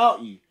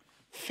about you,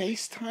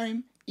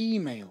 FaceTime,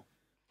 email.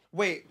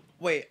 Wait,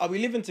 are we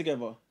living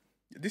together?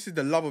 This is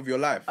the love of your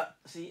life.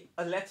 See,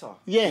 a letter.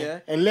 Yeah,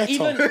 a letter.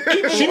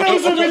 Even She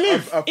knows where we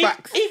live. A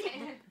fax.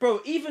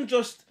 Even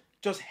just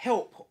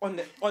help on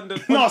the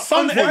No, on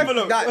something. the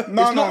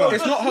envelope.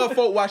 It's not her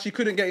fault why she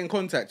couldn't get in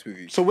contact with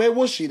you. So where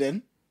was she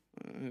then?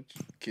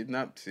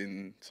 Kidnapped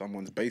in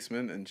someone's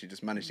basement and she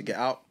just managed to get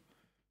out.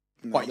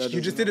 No, But that you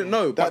just doesn't- didn't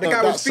know. But the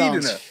guy was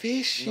feeding sounds her.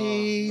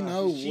 fishy.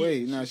 No way.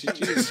 No, she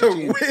cheated. So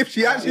if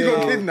she actually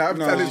got kidnapped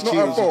No, and it's she not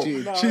her cheated, fault, she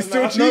cheated. she's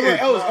still No, cheating. but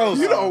else.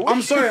 You know,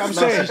 I'm sorry. I'm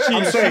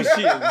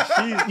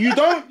sorry. You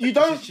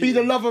don't be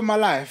the love of my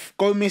life,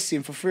 go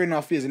missing for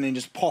 3.5 years and then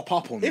just pop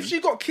up on me. if she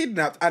got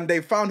kidnapped and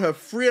they found her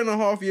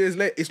 3.5 years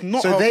later, it's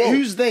not her So fault.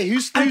 who's they?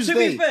 Who's And to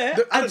they? be fair,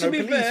 I and don't to know, be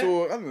police fair,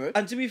 or I don't know.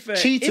 and to be fair,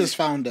 Cheaters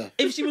found her.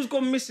 if she was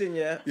gone missing,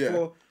 Yeah.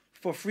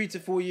 for 3 to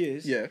 4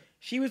 years, Yeah.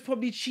 she was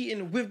probably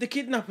cheating with the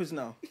kidnappers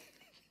now.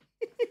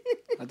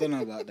 I don't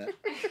know about that,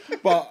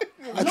 but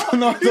I don't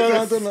know.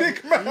 I don't know.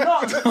 No,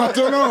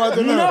 I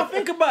don't know. no,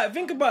 think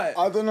about it.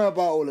 I don't know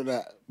about all of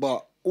that,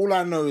 but all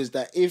I know is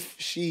that if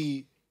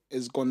she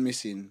has gone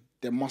missing,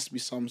 there must be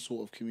some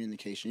sort of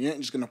communication. You ain't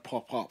just gonna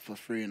pop up for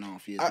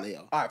 3.5 years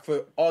later. Alright,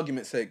 for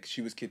argument's sake,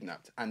 she was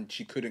kidnapped and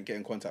she couldn't get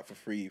in contact for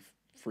three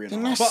and a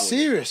Then half. that's 4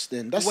 years. serious.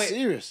 Then that's Wait.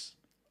 serious.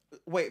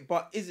 Wait,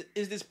 but is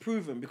this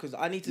proven? Because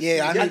I need to.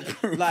 Yeah, see, I need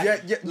proof. Like,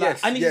 Yes,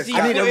 I need yes. to see.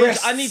 I need footage.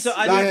 arrests. I need to.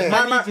 Like,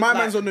 My like-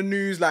 man's on the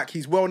news, like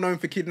he's well known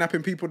for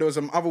kidnapping people. There was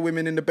some other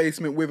women in the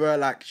basement with her,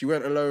 like she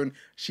weren't alone.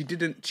 She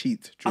didn't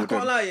cheat, I Jordan.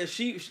 can't lie. Yeah,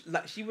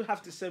 she would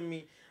have to send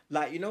me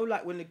like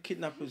like when the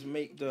kidnappers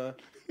make the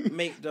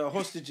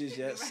hostages.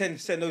 Yeah, send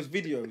those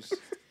videos.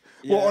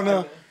 Yeah, What on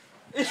a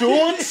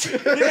George?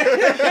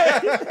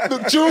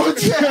 Look,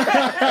 George.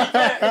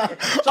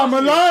 I'm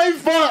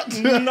alive, but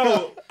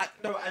No,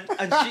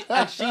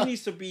 and she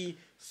needs to be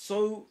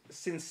so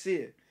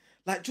sincere.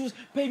 Like, Jules,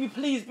 baby,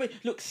 please,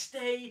 look,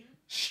 stay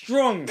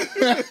strong.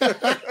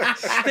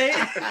 Stay.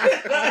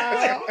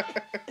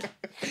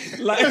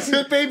 I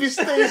said, baby,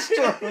 stay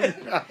strong.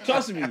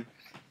 Trust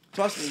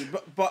me,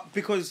 but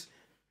because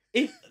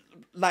if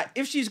like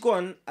if she's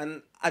gone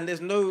and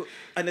there's no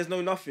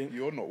nothing,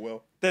 You're not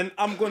well. then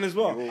I'm gone as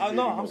well. You're I really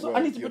know. not I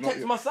well. need to You're protect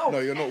not- myself. No,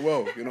 you're not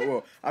well. You're not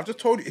well. I've just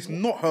told you it's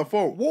not her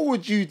fault. What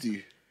would you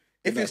do?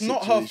 If in it's that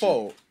not her situation?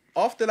 fault,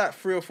 after like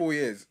 3 or 4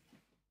 years,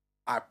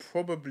 I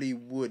probably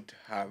would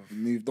have.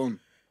 Moved on.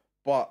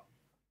 But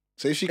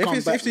So if she if come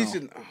it's back if she's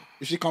now,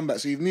 if she come back,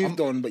 so you've moved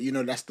on, but you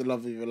know that's the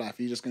love of your life.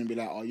 You're just gonna be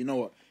like, oh, you know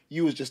what?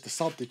 You was just a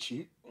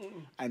substitute,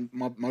 and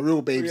my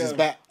real babes is Yeah.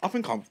 back. I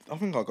think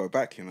I'll go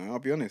back. You know, I'll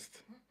be honest.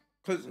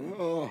 Because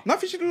Oh.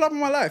 Nothing she's the love of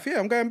my life. Yeah,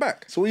 I'm going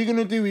back. So what are you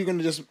gonna do? You're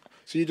gonna just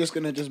you're just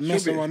gonna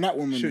mess She'll be- around that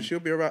woman. then? She'll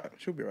be alright.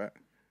 She'll be alright.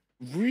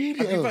 Really?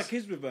 you've had else?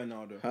 kids with her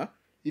now, though, Huh?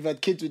 You've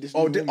had kids with this.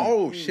 Oh, new woman.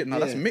 oh shit! No,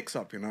 that's a Yeah. mix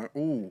up. You know.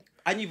 Ooh.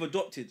 and you've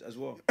adopted as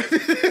well.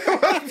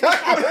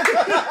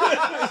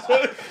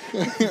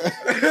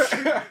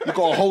 You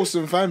got a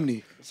wholesome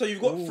family. So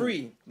you've got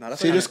 3. No,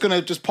 that's So you're just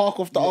gonna park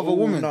off the other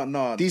woman.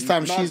 No. These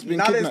times no, she's been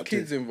now kidnapped.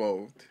 there's kids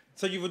involved.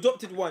 So you've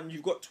adopted one.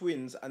 You've got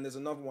twins, and there's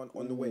another one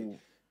on the way.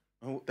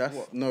 Oh, That's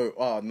what? no.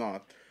 Oh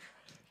no.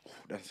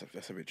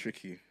 That's a bit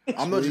tricky.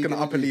 I'm not just you gonna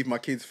gonna up and do? leave my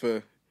kids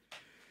for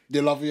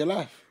The love of your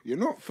life. You're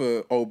not.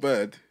 old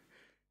bird.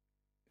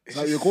 It's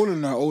Like you're just-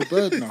 calling her old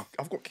bird now.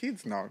 I've got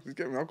kids now. You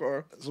get me? I've got.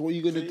 A, So what are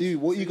you gonna do?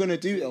 What are you gonna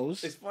do,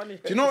 Els? It's funny.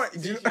 Do you know what-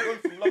 Since do you- you've gone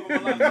from love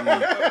of my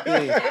life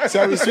to Yeah.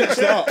 So we switched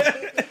it up.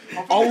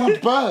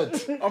 Old bird.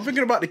 I'm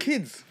thinking about the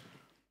kids.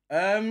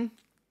 This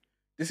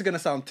is gonna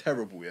sound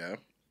terrible. Yeah,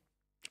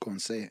 it's Go on,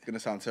 say it. gonna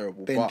sound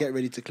terrible. Ben, but get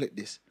ready to clip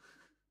this.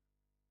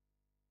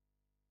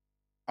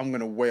 I'm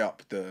gonna weigh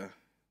up the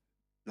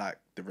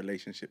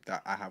relationship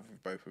that I have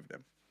with both of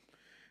them,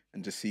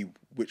 and just see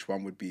which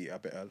one would be a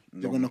better.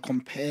 You're gonna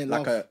compare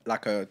love.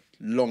 like a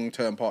long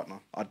term partner.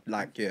 I'd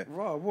like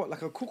Bro, what,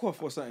 like a cook-off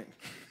or something?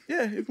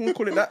 yeah. If you want to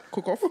call it that,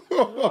 cook off.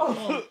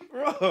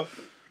 Bro,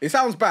 It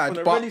sounds bad, on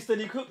a but really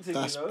steady cook thing,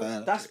 That's you know?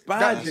 bad. That's bad,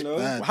 That's you know?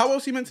 bad. how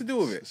else are you meant to deal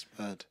with it? It's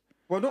bad.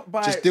 Well, not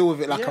by... Just deal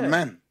with it like a yeah.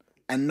 man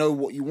and know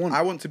what you want.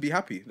 I want to be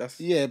happy. That's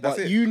Yeah, that's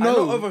but it. you And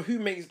know. not over who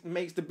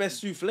makes the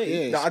best souffle.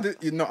 Yeah. No, I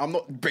didn't, you know, I'm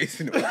not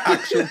basing it on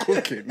actual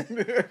cooking.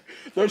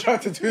 Don't try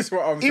to twist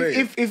what I'm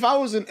saying. If I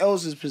was in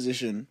Elsa's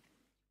position,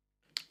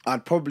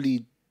 I'd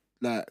probably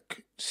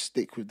like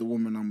stick with the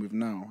woman I'm with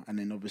now, and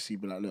then obviously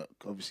be like, look,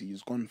 obviously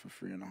you've gone for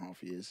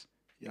 3.5 years.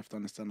 You have to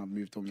understand I've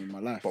moved on with my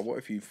life. But what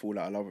if you fall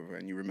out of love with her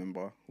and you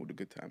remember all the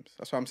good times?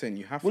 That's what I'm saying.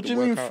 You have What to do you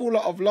work mean out. fall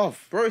out of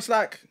love? Bro, it's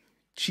like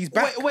she's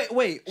back. Wait.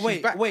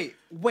 back.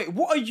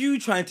 What are you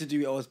trying to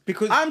do, Els?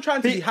 Because I'm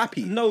trying to be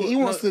happy. No, He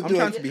wants to I'm do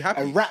trying to be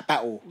happy. a rap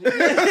battle.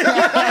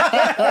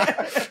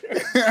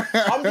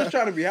 I'm just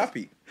trying to be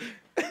happy.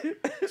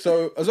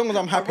 So as long as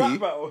I'm happy, rap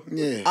battle.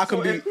 Yeah. I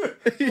can be.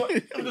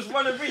 I'm just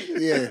running beat.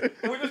 Yeah.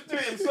 We just do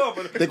it himself.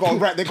 They got to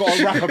rap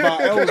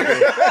about Els, bro.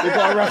 They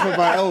got to rap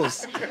about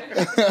Els.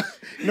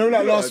 You know,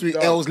 like last week,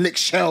 dumb. Els licked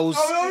shells.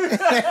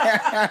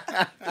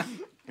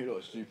 You're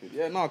not stupid.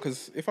 Yeah, no,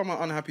 because if I'm an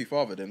unhappy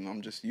father, then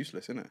I'm just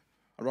useless, innit?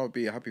 I'd rather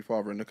be a happy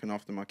father and looking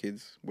after my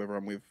kids, whether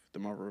I'm with the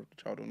mother of the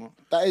child or not.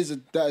 That is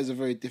a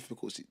very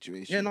difficult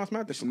situation. Yeah, no, it's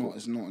mad difficult.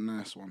 It's not a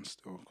nice one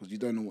still, because you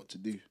don't know what to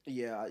do.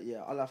 Yeah,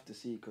 I'll have to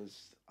see because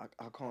I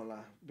can't lie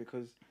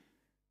because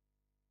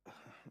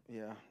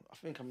I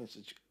think I'm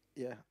insecure.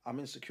 Yeah, I'm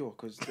insecure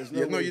because there's no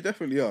Yeah, no, way you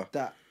definitely are.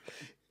 that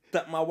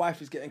my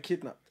wife is getting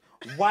kidnapped.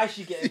 Why is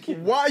she getting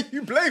kidnapped? Why are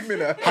you blaming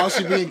her? How's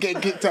she being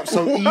getting kicked up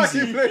so Why are easy?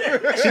 you blaming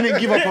her? She didn't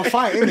give up a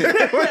fight,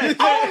 innit?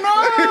 Oh no!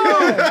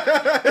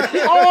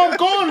 Oh, I'm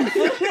gone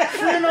for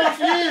 3.5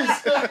 years.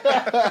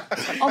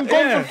 I'm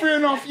gone for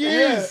 3.5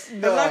 years.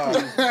 No,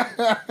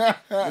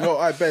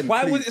 I Ben.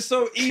 Why please. was it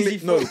so easy?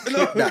 Clip, no,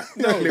 clip that.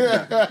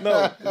 Clip that.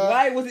 No.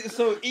 Why was it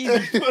so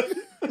easy?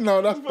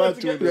 No, that's bad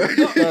too. together.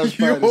 That's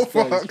You're bad, it's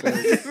bad, fucked.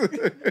 it's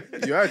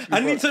bad. You actually I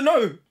need fucked. to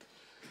know.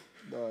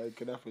 No, it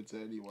can happen to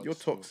anyone. You're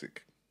still.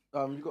 toxic.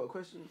 You got a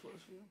question for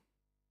us?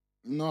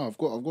 No, I've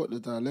got the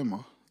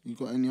dilemma. You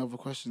got any other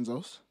questions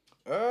else?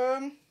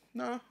 No,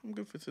 I'm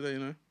good for today, you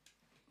know.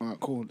 Alright,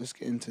 cool. Let's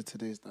get into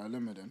today's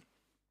dilemma then.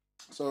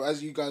 So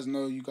as you guys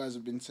know, you guys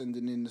have been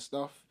sending in the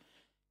stuff.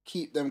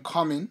 Keep them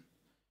coming.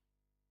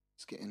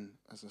 It's getting,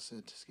 as I said,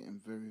 it's getting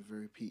very,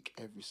 very peak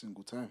every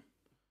single time.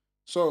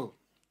 So,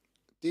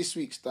 this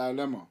week's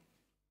dilemma.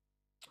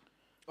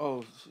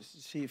 Oh,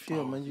 see,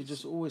 Phil, man, you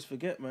just always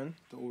forget, man.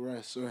 All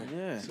right, sorry.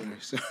 Yeah.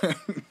 Sorry.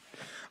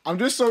 I'm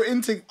just so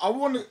into. I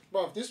want to.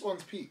 Bruv, this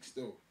one's peak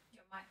still.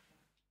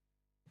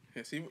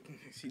 Yeah, see,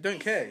 you don't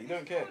care. You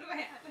don't care.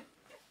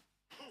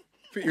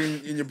 Put you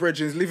in your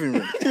brethren's living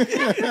room.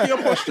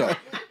 Your posture.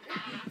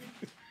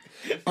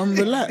 I'm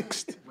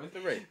relaxed. Where's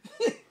the rate?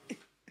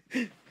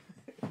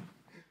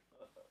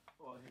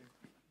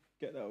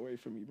 Get that away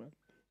from me, man.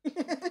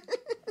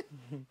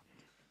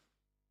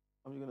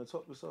 Are you gonna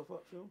top yourself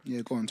up, Phil?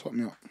 Yeah, go on, top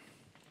me up.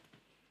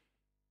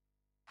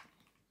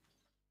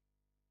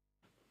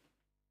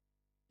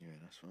 Yeah,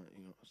 that's right.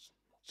 You know,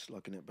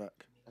 slugging it back.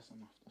 That's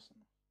enough.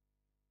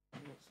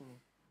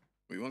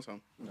 What, you want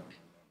some? No.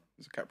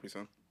 It's a Capri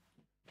Sun.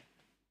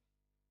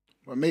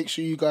 But make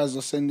sure you guys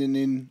are sending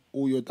in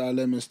all your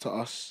dilemmas to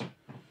us.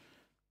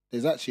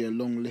 there's actually a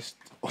long list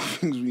of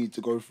things we need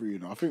to go through. You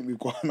know, I think we've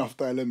got enough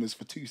dilemmas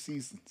for 2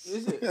 seasons.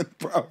 Is it?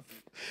 Bruv,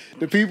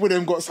 the people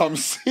them got some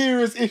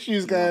serious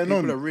issues going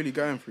on. People are really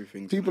going through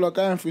things. People are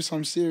going through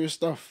some serious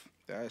stuff.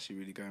 They're actually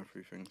really going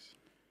through things.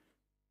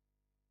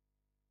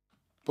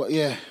 But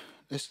yeah,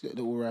 let's get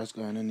the All Rise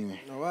going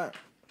anyway. All right.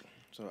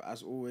 So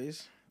as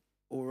always,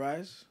 all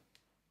rise.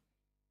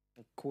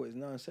 Court is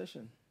now in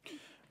session.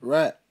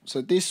 Right.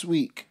 So this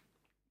week,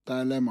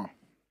 dilemma.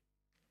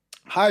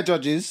 Hi,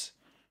 judges.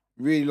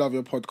 Really love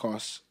your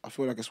podcast. I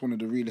feel like it's one of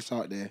the realest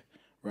out there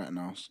right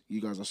now.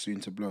 You guys are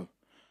soon to blow.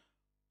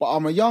 But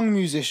I'm a young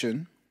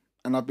musician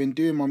and I've been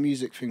doing my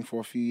music thing for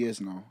a few years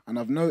now. And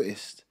I've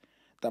noticed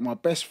that my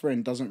best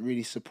friend doesn't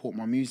really support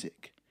my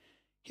music.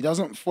 He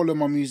doesn't follow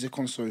my music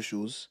on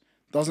socials,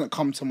 doesn't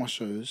come to my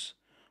shows.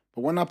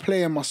 But when I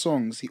play him my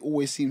songs, he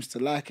always seems to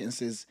like it and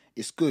says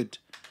it's good.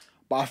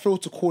 But I feel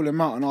to call him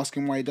out and ask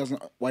him why he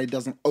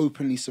doesn't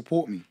openly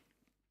support me.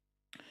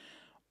 At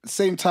the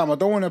same time, I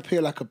don't want to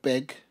appear like a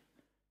beg,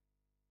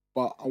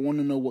 but I want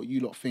to know what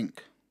you lot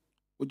think.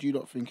 What do you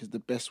lot think is the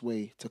best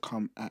way to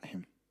come at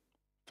him?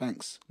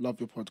 Thanks. Love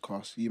your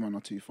podcast. You man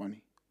are too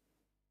funny.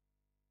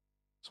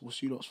 So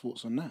what's you lot's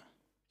thoughts on that?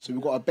 So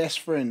we've got a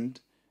best friend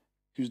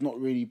who's not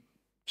really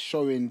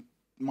showing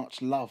much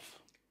love.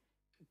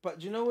 But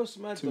do you know what's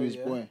mad To though, his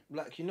yeah? boy.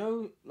 Like, you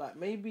know, like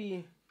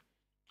maybe...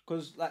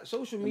 Because, like,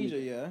 social media,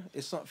 yeah,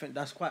 is something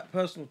that's quite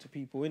personal to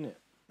people, innit?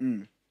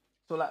 Mm.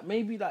 So, like,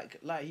 maybe, like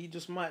he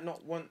just might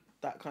not want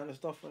that kind of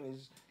stuff on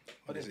his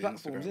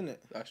platforms, Instagram. innit?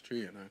 That's true,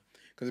 you know.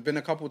 Because there's been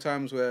a couple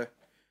times where,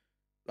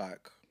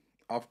 like,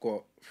 I've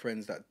got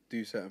friends that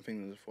do certain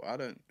things and I thought, I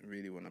don't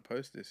really want to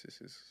post this. This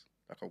is,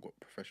 like, I've got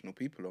professional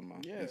people on my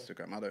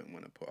Instagram. I don't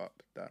want to put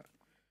up that.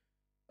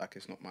 Like,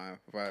 it's not my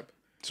vibe.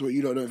 So what,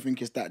 you lot don't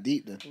think it's that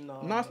deep then?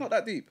 No, it's not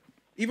that deep.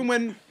 Even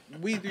when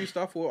we do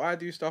stuff or I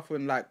do stuff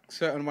when, like,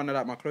 certain one of,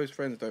 like, my close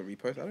friends don't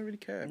repost, I don't really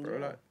care, bro.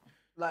 Yeah.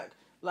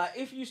 Like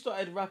if you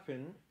started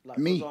rapping, like,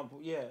 Me? for example,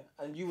 yeah,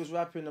 and you was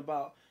rapping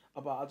about I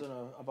don't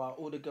know, about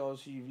all the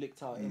girls who you've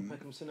licked out in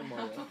Peckham Cinema.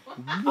 Yeah?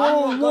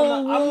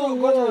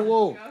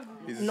 Whoa.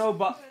 No,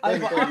 but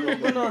I'm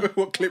not gonna.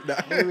 What clip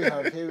that?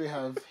 Here we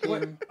have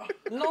him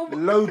No,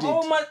 loaded.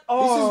 Oh my! This is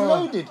Oh.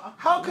 loaded.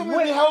 How can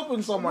we be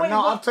helping someone? wait,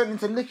 Now what? I've turned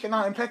into licking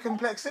out in Peckham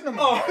Plex Cinema.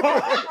 Oh.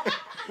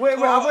 Wait.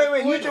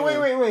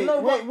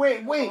 No, but-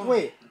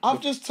 Wait.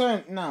 I've just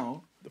turned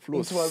now The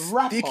floor's into a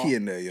rapper. sticky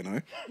in there, you know.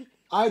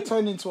 I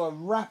turned into a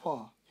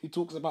rapper who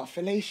talks about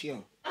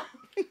fellatio.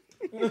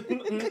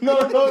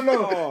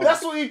 No.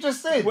 That's what you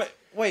just said.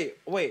 Wait.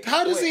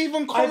 How does it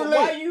even Why correlate?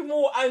 are you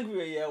more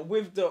angry, yeah,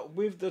 with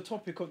the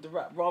topic of the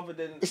rap rather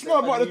than? It's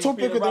not about the you topic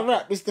being a of the rapper?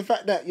 rap. It's the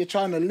fact that you're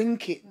trying to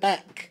link it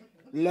back.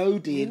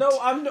 Loaded. No,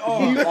 I'm not.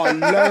 Oh. You are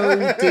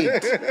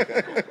loaded.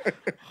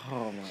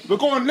 Oh man. But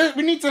go on,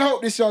 we need to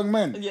help this young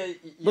man. Yeah.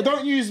 But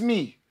don't use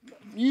me.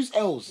 Use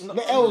Els.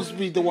 Let Els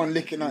be the one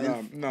licking out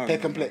in no,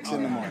 Peckham no, Plex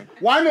Cinema.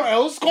 Why not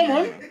Els? Come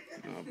on.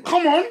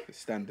 Come on.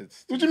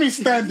 Standards. What do you mean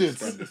standards?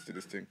 Standards to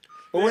this thing.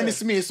 But when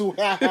it's me, it's all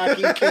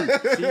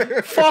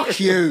king. Fuck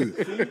you.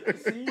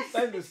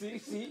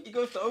 See, he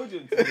goes to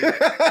Odin.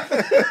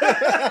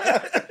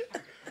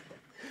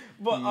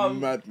 But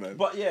Madman.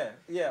 But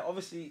yeah.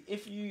 Obviously,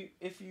 if you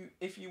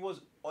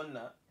was on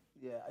that,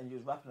 yeah, and you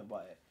was rapping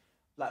about it,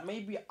 like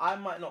maybe I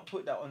might not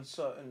put that on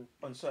certain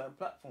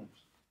platforms.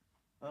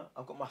 Huh?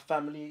 I've got my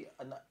family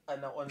and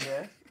that on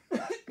there.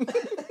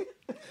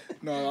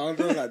 No, I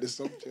don't like this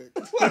subject.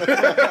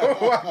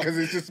 Why? Because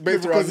it's just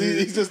based around Because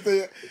he's just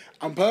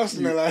I'm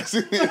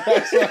personalising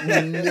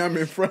it. I'm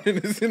in front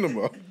of the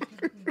cinema.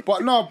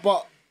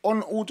 But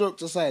on all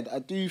jokes aside, I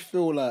do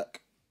feel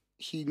like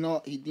he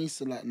needs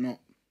to like not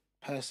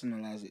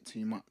personalise it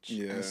too much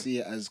and see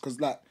it as, because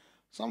like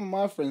some of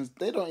my friends,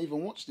 they don't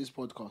even watch this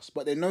podcast,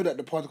 but they know that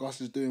the podcast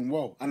is doing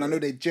well, and I know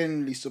they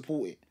genuinely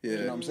support it. Yeah. You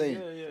know what I'm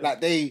saying? Yeah. Like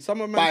they Some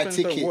of my buy friends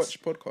tickets. don't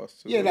watch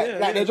podcasts. Yeah,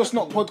 like they're just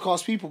not definitely.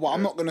 podcast people, but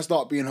I'm not gonna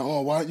start being like,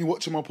 oh, why aren't you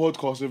watching my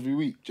podcast every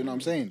week? Do you know what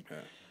I'm saying? Yeah.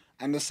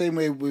 And the same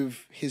way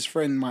with his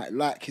friend might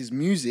like his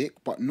music,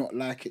 but not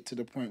like it to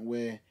the point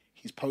where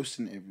he's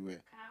posting it everywhere.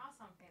 Can I ask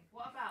something?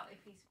 What about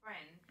if his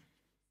friend,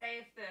 say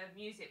if the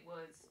music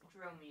was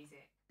drill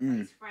music, but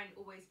his friend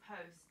always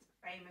posts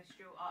famous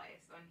drill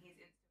artists on his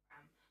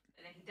Instagram,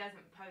 but then he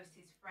doesn't post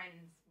his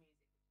friend's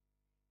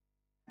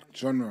music?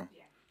 Genre.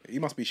 He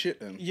must be shit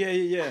then. Yeah.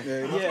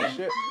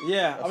 Shit.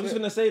 Yeah, I was just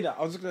gonna say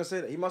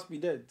that. He must be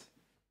dead.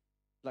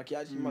 Like he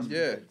actually must be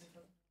Yeah. dead.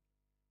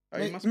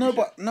 He must be No,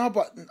 shit.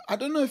 but I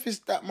don't know if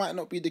that might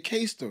not be the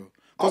case though.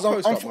 I'll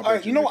Because post up my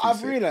you know what bedroom I've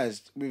if he's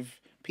realised with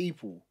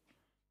people,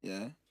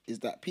 is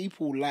that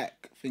people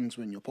like things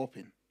when you're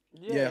popping.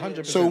 Yeah,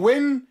 100%. So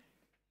when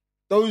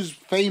those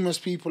famous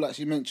people that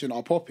you mentioned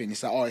are popping,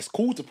 it's like, oh, it's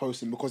cool to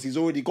post him because he's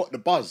already got the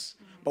buzz.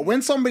 But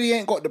when somebody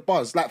ain't got the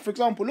buzz, like for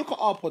example, look at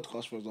our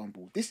podcast, for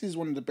example. This is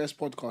one of the best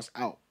podcasts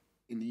out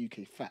in the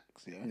UK,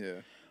 facts,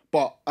 Yeah.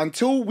 But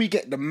until we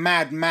get the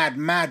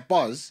mad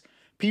buzz,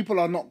 people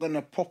are not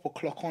gonna proper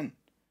clock on.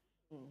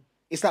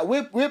 It's like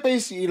we're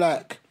basically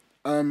like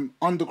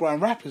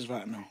underground rappers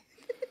right now.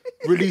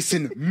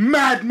 releasing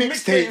mad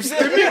mixtapes. No,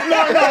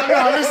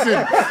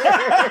 listen.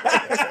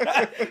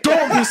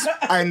 Don't be...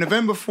 Alright,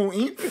 November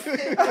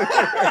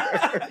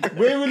 14th.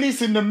 We're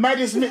releasing the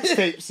maddest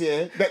mixtapes,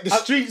 yeah, that the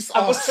streets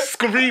are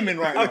screaming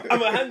right now.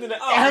 I'm handing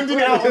it out. Handing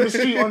it out on the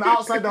street,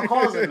 outside the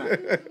cars and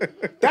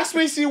that. That's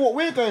basically what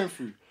we're going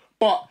through.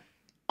 But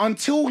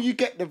until you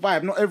get the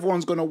vibe, not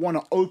everyone's going to want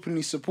to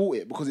openly support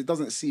it because it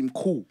doesn't seem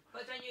cool.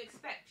 But don't you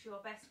expect your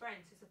best friend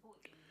to support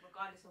you,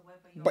 regardless of whether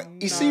you're... But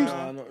it seems...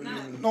 Not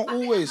really. Not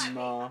always.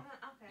 Okay.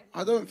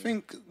 I don't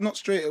think, not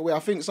straight away. I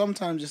think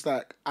sometimes it's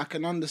like, I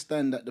can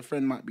understand that the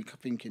friend might be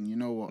thinking, you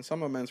know what?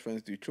 Some of man's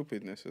friends do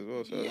stupidness as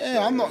well. So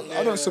Yeah,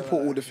 I don't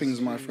support all the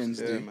things my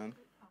friends yeah, do. man.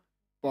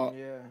 But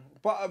Yeah,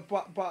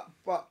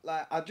 but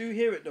like I do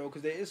hear it though,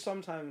 because there is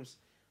sometimes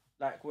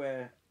like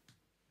where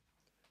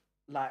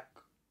like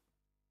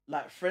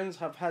friends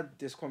have had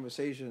this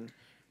conversation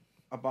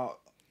about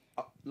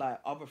like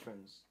other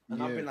friends,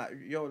 and I've been like,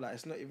 yo, like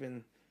it's not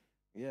even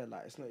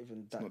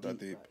that not that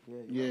deep. Like, yeah, you know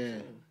what I'm Yeah.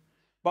 saying?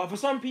 But for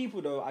some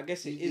people though, I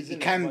guess it is. you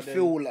innit? can But then-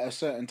 feel like a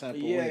certain type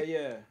of Yeah,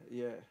 way.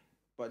 yeah.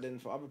 But then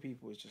for other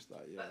people, it's just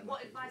like, yeah. But what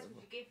like, advice whatever.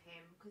 would you give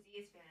him? Because he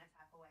is feeling a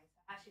type of way. So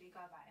how should he go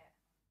about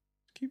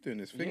it? Keep doing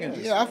this thing. Yeah. and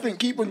just- Yeah, I think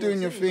keep on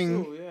doing your Still,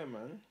 thing. yeah,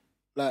 man.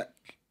 Like,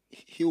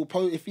 he'll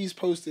post, if he's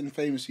posting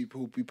famous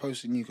people, he'll be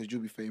posting you because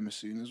you'll be famous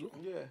soon as well.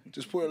 Yeah.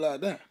 Just put it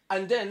like that.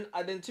 And then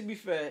to be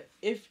fair,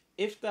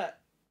 if that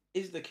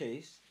is the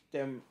case,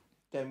 then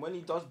when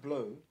he does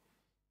blow,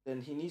 then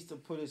he needs to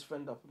pull his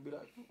friend up and be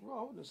like, "Bro,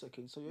 hold on a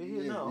second. So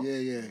you're here now."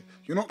 Yeah.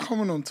 You're not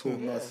coming on tour,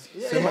 Lars.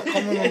 Yeah. You're not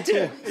coming on tour.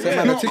 Send You're man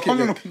a not ticket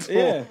coming on link. tour.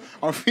 Yeah.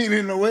 I'm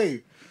feeling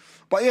away.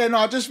 But yeah, no,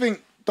 I just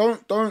think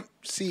don't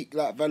seek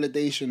like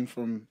validation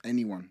from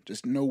anyone.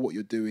 Just know what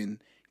you're doing.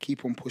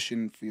 Keep on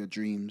pushing for your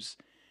dreams.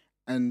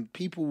 And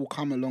people will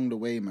come along the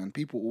way, man.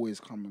 People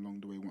always come along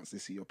the way once they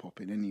see you're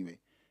popping anyway.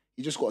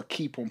 You just got to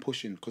keep on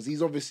pushing because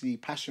he's obviously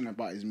passionate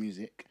about his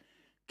music.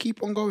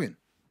 Keep on going.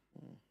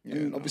 Yeah,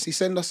 And no. obviously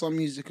send us some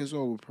music as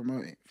well. We'll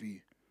promote it for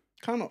you.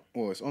 Kind of.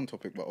 Well, it's on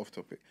topic, but off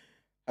topic.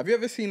 Have you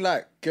ever seen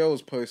like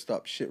girls post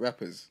up shit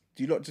rappers?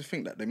 Do you lot just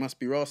think that they must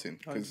be rassing?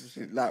 Because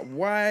 100%. like,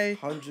 why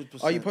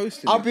 100%. are you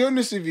posting? I'll it? be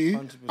honest with you.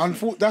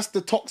 100%. That's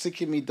the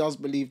toxic in me does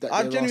believe that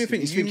I they're genuinely rassing.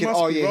 think He's you thinking,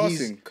 must be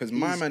he's- rassing because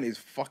my he's- man is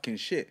fucking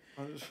shit.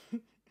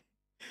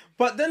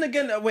 But then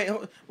again, wait.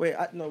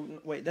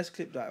 Let's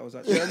clip that. I was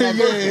like, Yeah.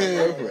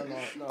 Go for it.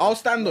 I'll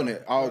stand on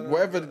it.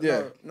 Whatever.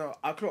 Yeah. No,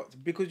 I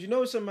clocked because you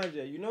know some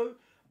magic. You know,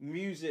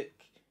 music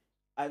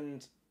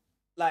and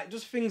like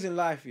just things in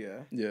life. Yeah,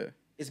 Yeah.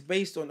 it's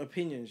based on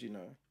opinions. You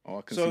know. Oh,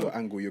 I can see what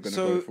angle you're gonna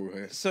so, go through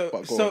here. So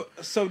But go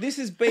on. so this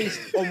is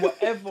based on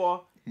whatever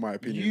My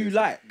opinion. you is-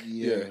 like.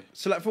 Yeah.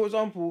 So like for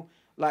example,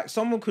 like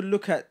someone could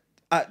look at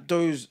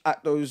those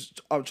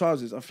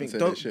trousers. I think say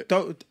they're shit.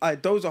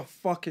 those are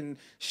fucking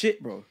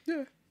shit, bro.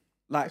 Yeah.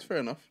 Like, That's fair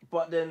enough.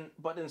 but then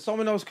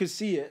someone else could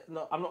see it.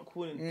 No, I'm not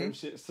calling them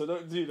shit, so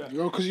don't do that.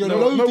 Yo, because you're No,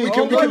 loaded. No, we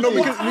can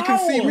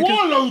see. We You're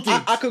can, loaded.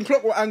 I can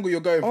clock what angle you're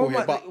going Oh for here,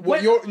 my- but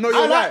when- you're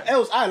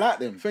I right. like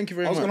them. Thank you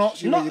very I was much. going to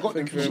ask you No, where you got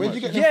them thank you from. very Where'd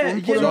you much. get them Yeah, from?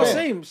 yeah, Put them no, there.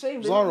 same.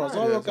 Zara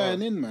Zara. going Zara.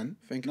 in, man.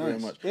 Thank you Nice. very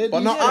much. Where But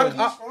did no, you get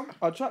them from?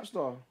 A trap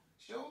star.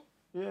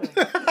 Yeah.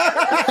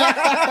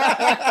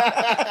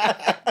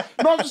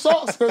 No, I'm just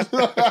asking.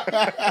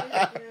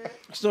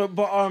 So,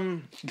 but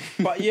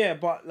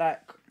like,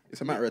 it's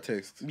a matter of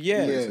taste.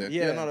 yeah,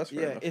 No, that's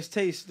fair enough. It's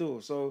taste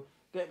still. So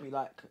get me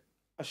like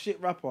a shit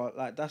rapper,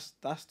 like that's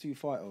too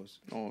far else.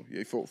 Oh, yeah,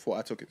 you thought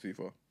I took it too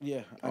far.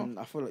 Yeah, and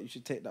I feel like you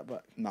should take that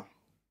back. Nah.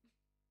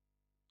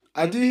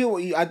 I do hear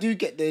what you. I do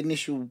get the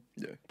initial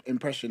Yeah.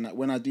 impression that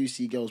when I do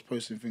see girls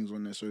posting things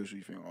on their social,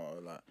 you think, oh,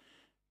 like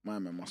my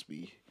man must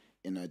be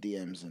in her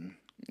DMs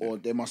or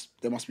there must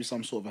be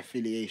some sort of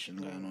affiliation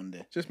going on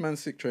there. Just man's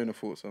sick train of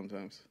thought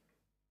sometimes.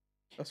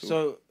 That's all.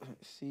 So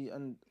see,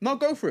 and No,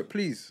 go for it,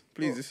 please.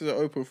 Please, Oh. this is an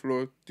open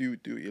floor. Do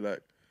what you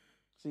like.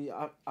 see,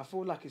 I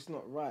feel like it's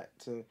not right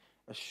to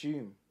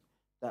assume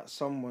that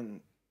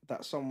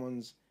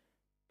someone's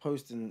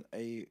posting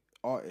a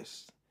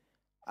artist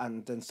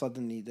and then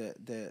suddenly they're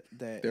They're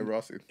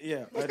rassing.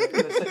 yeah, in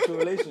a sexual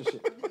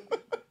relationship.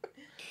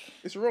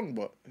 It's wrong,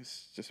 but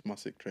it's just my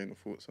sick train of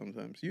thought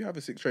sometimes. You have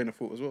a sick train of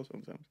thought as well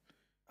sometimes.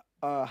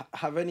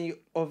 Have any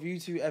of you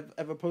two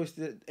ever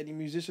posted any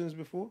musicians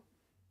before?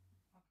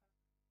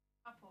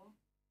 Couple.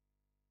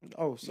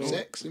 Oh, so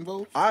Sex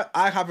involved?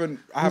 I haven't.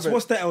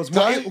 what's that else?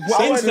 Ty- What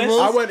sex incest?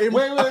 involved? I went in.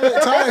 Wait,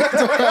 Ty.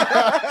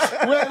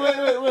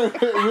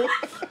 wait.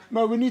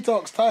 No, we need to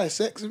ask Ty.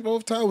 Sex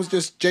involved? Ty was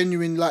just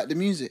genuine like the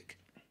music.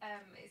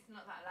 It's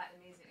not that I like the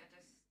music. I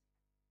just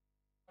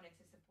wanted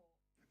to support.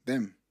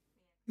 Them.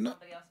 No.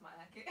 Somebody else might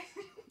like it.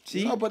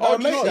 See, No, but Oh, I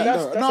do you know rate what? that.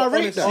 That's though. an No, I rate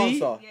honest that. See? answer.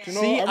 Do you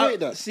know See, what? I rate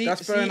that.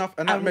 That's fair enough,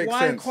 and that makes why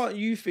sense. can't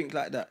you think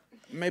like that?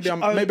 Maybe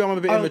I'm a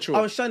bit immature.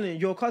 Oh, Shannon,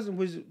 your cousin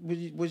was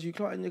you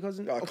clotting your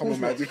cousin? Oh, Of come on,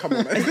 course man. not. Come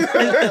on, man.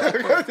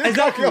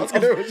 Exactly. I was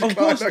gonna was you Of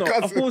course clotting not.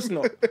 that Of course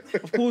not.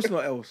 Of course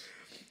not. Else.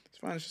 It's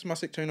fine. It's just my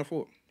sick train of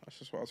thought. That's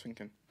just what I was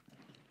thinking.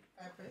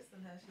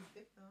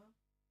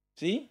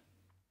 See?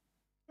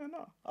 Yeah,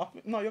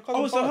 no, your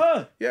cousin's Oh, so hard.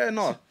 her? Yeah,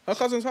 no, her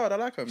cousin's hard. I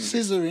like her.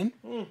 Scissoring.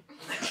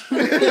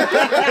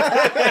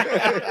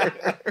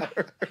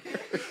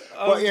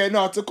 But yeah,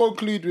 no. To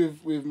conclude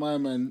with my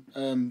man,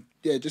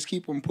 yeah, just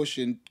keep on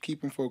pushing,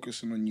 keep on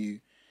focusing on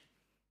you.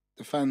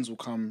 The fans will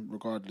come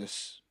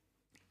regardless.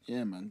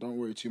 Yeah, man. Don't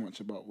worry too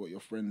much about what your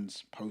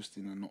friends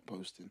posting and not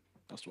posting.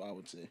 That's what I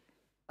would say.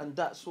 And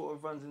that sort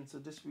of runs into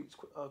this week's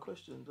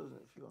question, doesn't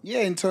it? If you want. Yeah,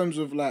 in terms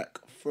of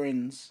like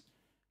friends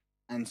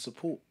and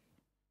support.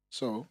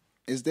 So,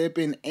 has there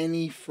been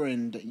any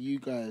friend that you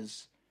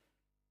guys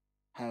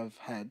have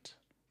had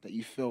that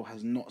you feel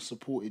has not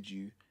supported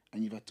you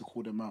and you've had to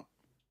call them out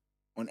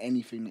on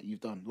anything that you've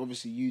done?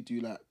 Obviously, you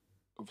do like,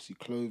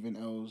 clothing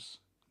L's,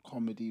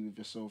 comedy with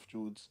yourself,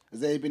 George.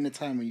 Has there been a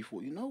time when you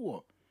thought, you know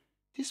what?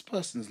 This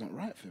person's not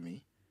right for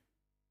me?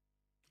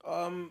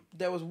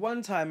 There was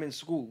one time in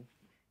school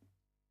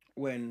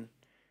when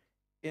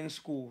in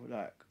school,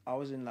 like I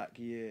was in like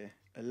year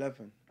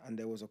 11 and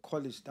there was a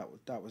college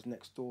that was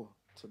next door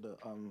to the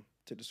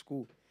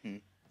school.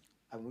 And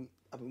we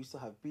used to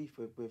have beef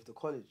with the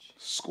college.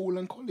 School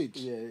and college?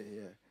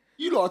 Yeah.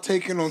 You lot are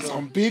taking on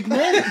some big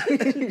men.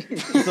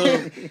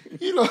 So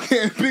you lot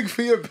getting big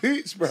for your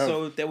boots, bro.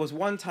 So there was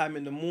one time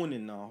in the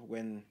morning now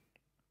when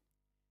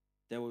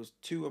there was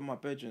two of my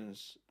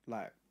bedrooms,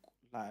 like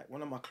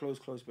one of my close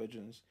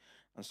bedrooms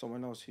and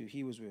someone else who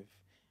he was with,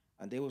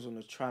 and they was on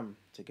the tram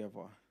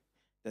together.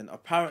 Then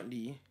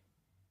apparently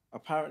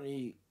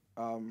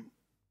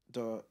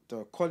the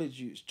college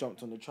youths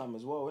jumped on the tram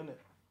as well, innit?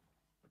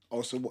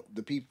 Oh, so what,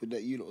 the people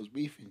that you lot was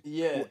beefing?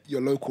 Yeah. What,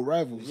 your local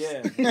rivals?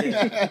 Yeah.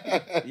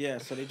 Yeah,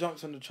 so they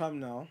jumped on the tram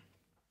now.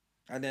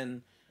 And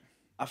then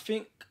I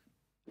think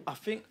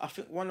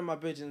one of my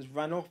bedrooms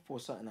ran off or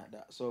something like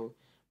that. So,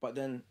 but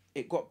then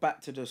it got back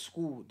to the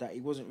school that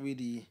he wasn't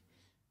really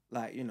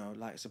like,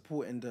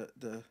 supporting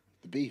the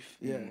beef.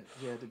 Yeah,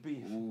 the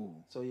beef. Ooh.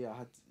 So yeah,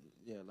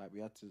 we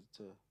had to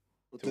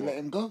let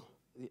him go?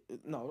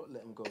 No, not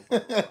let him go.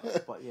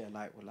 But yeah,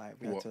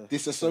 we had to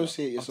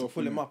disassociate yourself.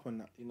 Pull him up on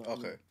that.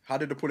 Okay. How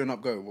did the pulling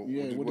up go? What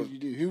did you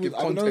do? Give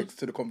context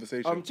to the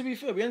conversation. To be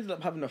fair, we ended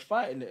up having a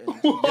fight in the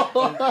end.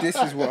 This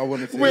is what I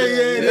wanted to.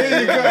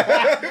 There you go.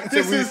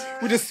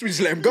 We just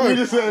let him go. We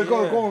just let him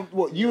go. Go on.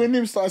 What? You and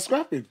him started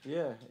scrapping?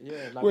 Yeah.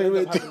 Like,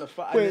 Wait. Having a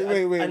fight.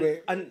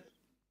 Wait. And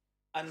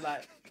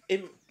like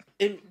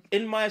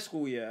in my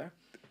school, yeah,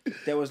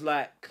 there's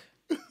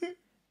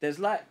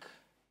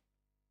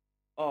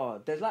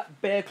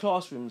bare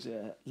classrooms,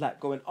 yeah, like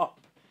going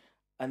up,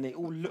 and they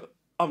all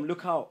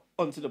look out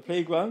onto the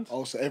playground.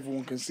 Oh, so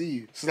everyone can see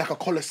you. It's like a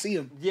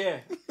coliseum. Yeah.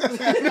 Like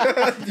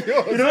a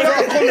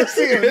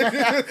coliseum.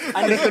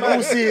 And they can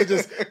all see it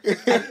just.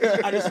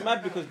 And it's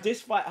mad because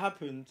this fight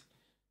happened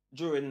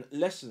during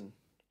lesson,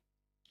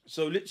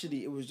 so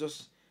literally it was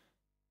just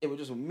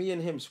me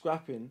and him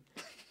scrapping,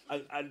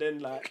 and then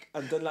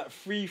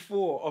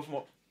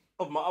 3-4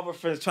 of my other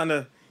friends trying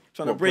to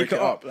break it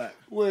up. Like,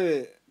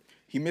 wait.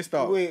 He missed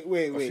out. Wait.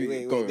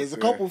 There's a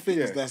couple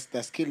things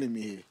that's killing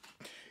me here.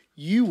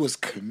 You was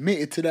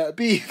committed to that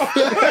beef.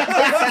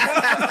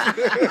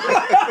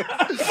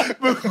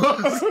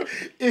 Because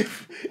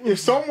if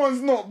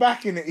someone's not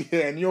backing it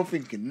here and you're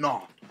thinking,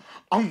 nah,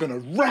 I'm gonna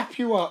wrap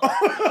you up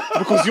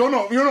because you're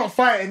not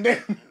fighting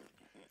them.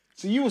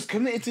 So you was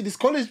committed to this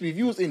college beef.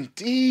 You was in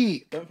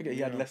deep. Don't forget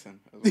he had lesson.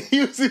 He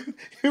was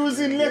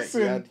in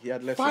lesson. He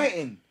had lesson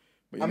fighting.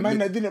 A man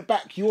that didn't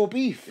back your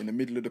beef in the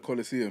middle of the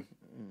Coliseum.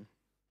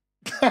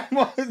 And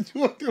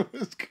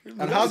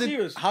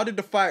how did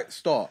the fight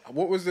start?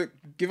 What was it?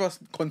 Give us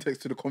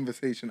context to the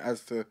conversation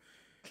as to.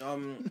 I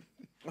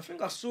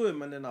think I saw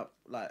him and then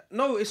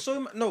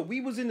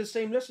we was in the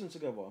same lesson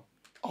together.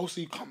 Oh, so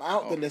you come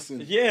out the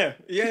lesson? Yeah.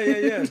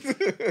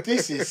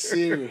 This is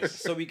serious.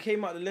 So we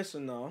came out the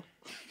lesson now,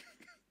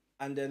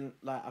 and then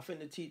I think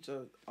the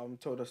teacher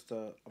told us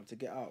to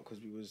get out because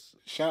we was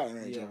shouting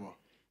at each other.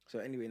 So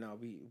anyway, now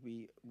we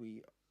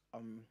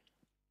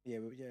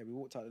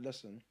walked out the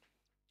lesson.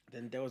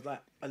 Then there was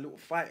like a little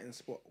fighting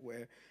spot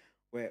where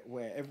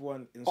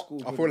everyone in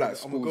school I feel like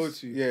schools go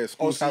to. Yeah,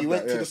 schools. So you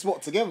went to the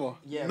spot together,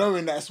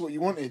 knowing that's what you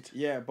wanted.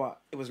 Yeah,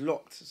 but it was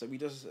locked, so we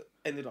just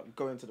ended up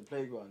going to the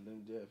playground,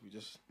 and we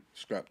just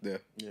scrapped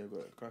there. Yeah, got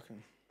it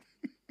cracking.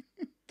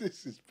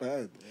 This is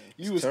bad. Yeah,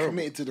 you was terrible.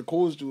 Committed to the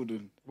cause,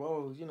 Jordan.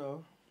 Well, it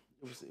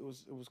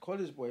was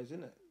college boys,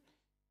 isn't it?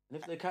 And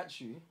if they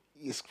catch you,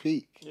 you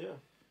speak. Yeah.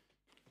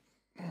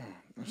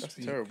 That's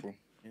terrible.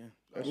 Yeah,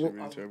 that's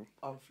really terrible.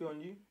 I'll feel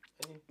on you.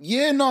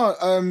 Yeah, no,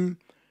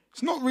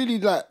 it's not really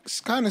like,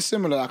 it's kind of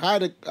similar. Like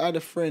I had a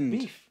friend.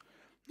 Beef.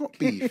 Not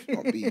beef.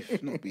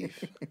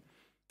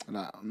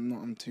 Like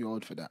I'm too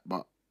old for that.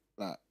 But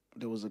like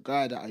there was a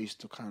guy that I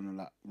used to kind of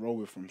like roll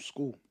with from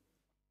school,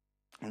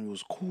 and it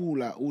was cool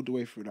like all the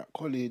way through like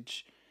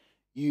college,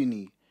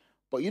 uni.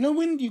 But you know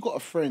when you got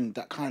a friend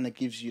that kind of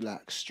gives you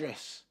like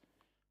stress,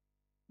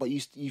 but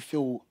you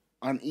feel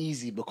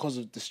uneasy because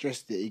of the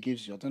stress that it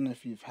gives you. I don't know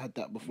if you've had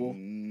that before.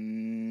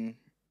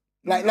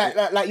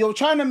 Like you're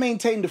trying to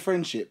maintain the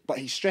friendship, but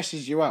he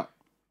stresses you out.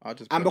 I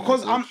just And put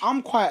because message.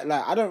 I'm quite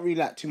like, I don't really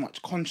like too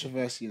much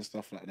controversy and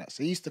stuff like that.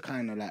 So he used to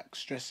kind of like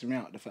stress me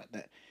out, the fact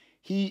that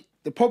the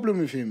problem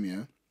with him,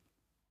 yeah,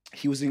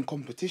 he was in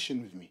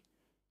competition with me.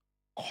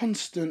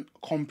 Constant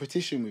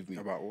competition with me.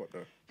 About what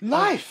though?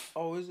 Life.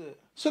 Oh, is it?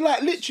 So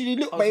like literally,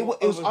 look, but it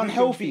was Who can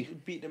unhealthy.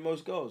 Beat the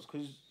most girls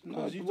because you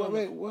Wait, done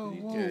wait, it. whoa,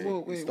 You- whoa, Yeah, whoa,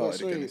 it wait, started what?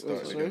 Sorry, again, it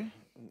started sorry. again.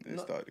 It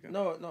started again.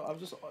 No, I'm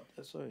just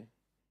sorry.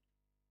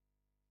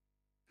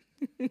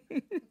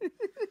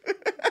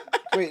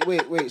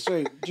 Wait,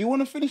 sorry. Do you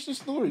want to finish the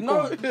story? Go No,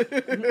 on.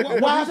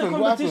 What happened?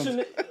 What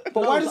happened?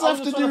 But why does it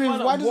have to do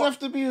with have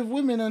to be with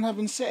women and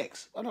having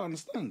sex? I don't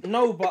understand.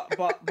 No, but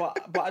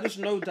I just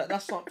know that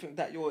that's something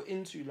that you're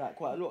into like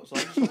quite a lot. So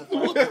I just want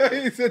to find out.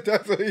 He said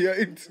that's what you're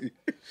into.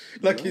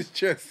 Like his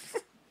chest.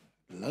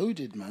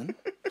 Loaded, man.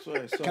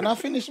 Sorry. Can I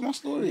finish my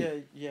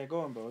story? Yeah,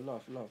 go on, bro.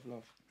 Love.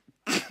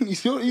 He's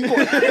got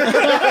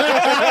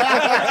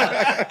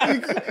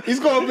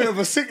a bit of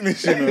a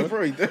sickness, you know.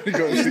 Bro, he definitely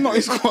got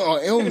He's got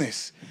an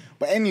illness.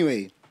 But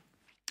anyway,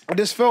 I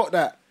just felt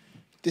that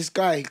this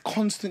guy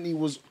constantly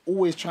was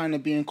always trying to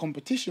be in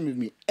competition with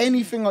me.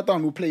 Anything I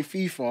done, we'll play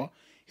FIFA,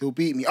 he'll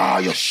beat me. Ah,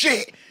 you're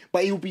shit.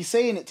 But he'll be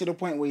saying it to the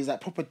point where he's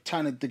like proper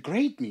trying to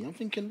degrade me. I'm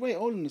thinking, wait,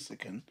 hold on a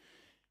second.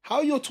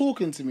 How you're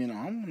talking to me now?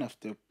 I'm gonna have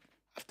to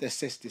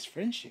assess this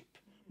friendship.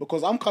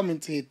 Because I'm coming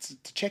to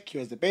check you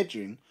as the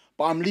bedroom,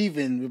 but I'm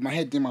leaving with my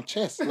head in my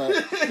chest, like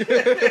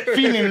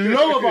feeling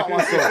low about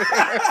myself.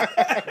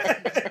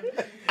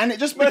 And it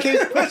just became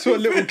That's what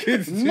little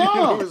kids do.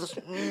 no,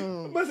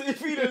 Must you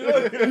feeling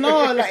low?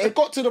 no, like it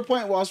got to the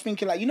point where I was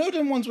thinking, like, you know,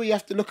 them ones where you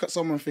have to look at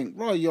someone and think,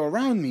 bro, you're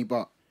around me,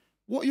 but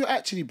what you're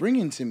actually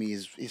bringing to me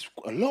is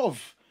a lot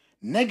of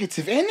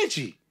negative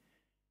energy.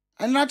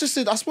 And I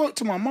spoke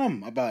to my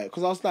mum about it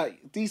because I was like,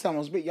 I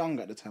was a bit young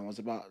at the time. I was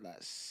about like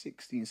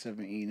 16,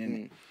 17,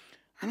 innit?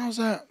 And I was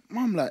like,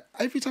 Mum, like,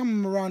 every time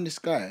I'm around this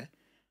guy,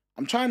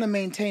 I'm trying to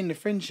maintain the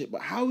friendship,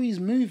 but how he's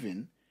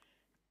moving,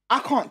 I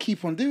can't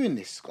keep on doing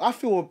this. I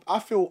feel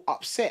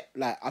upset,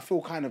 like, I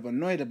feel kind of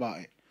annoyed about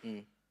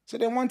it. So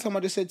then one time I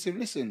just said to him,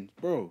 listen,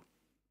 bro,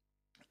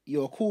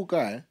 you're a cool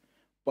guy,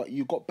 but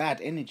you got bad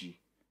energy.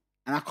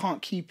 And I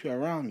can't keep you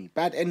around me.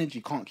 Bad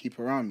energy can't keep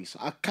around me. So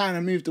I kind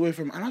of moved away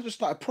from him and I just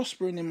started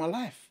prospering in my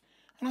life.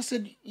 And I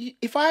said,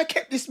 if I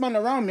kept this man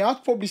around me,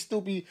 I'd probably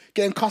still be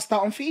getting cussed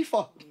out on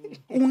FIFA.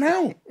 All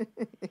now.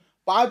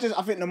 But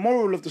I think the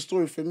moral of the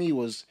story for me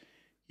was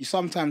you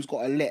sometimes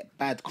got to let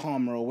bad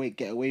karma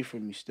get away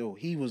from you still.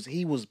 He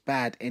was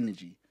bad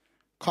energy.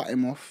 Cut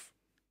him off.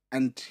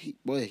 And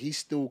he's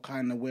still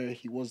kind of where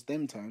he was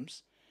them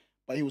times.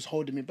 But he was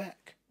holding me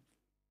back.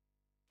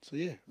 So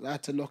yeah, I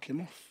had to lock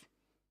him off.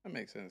 That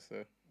makes sense,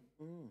 though.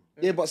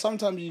 Yeah, but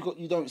sometimes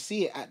you don't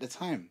see it at the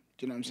time.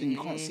 Do you know what I'm saying?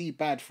 You can't see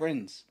bad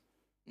friends.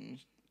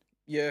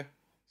 Yeah,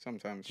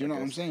 sometimes. Do you know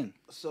what I'm saying?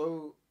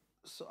 So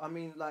I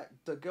mean, like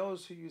the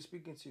girls who you're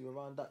speaking to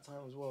around that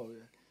time as well,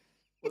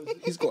 yeah.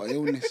 He's got an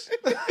illness.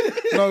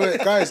 No,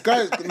 wait, guys.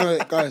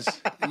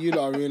 You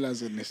lot are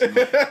realising this now.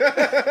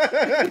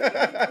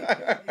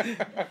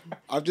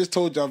 I've just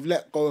told you I've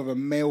let go of a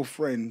male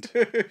friend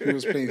who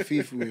was playing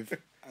FIFA with,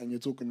 and you're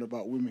talking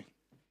about women.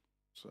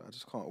 So I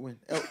just can't win.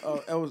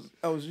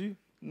 Els, you?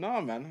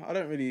 No, man. I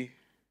don't really...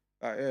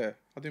 I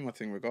do my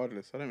thing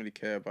regardless. I don't really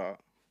care about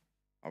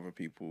other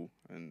people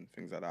and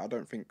things like that. I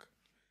don't think...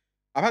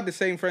 I've had the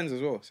same friends as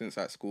well since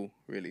at school,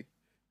 really.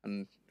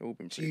 And they've all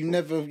been So pretty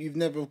you've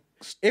never...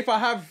 If I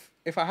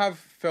have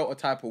felt a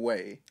type of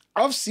way...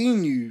 I've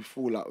seen you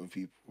fall out with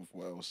people with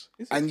Wales.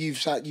 Is it? And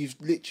you've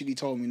literally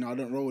told me, no, I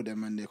don't roll with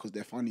them, man, because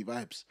they're funny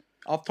vibes.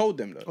 I've told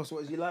them, though. Oh, so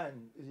is he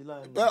lying?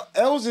 Well,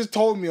 Els has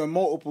told me on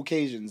multiple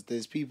occasions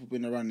there's people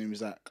been around him.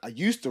 He's like, I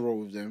used to roll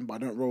with them, but I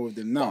don't roll with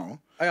them now.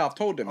 Yeah, I've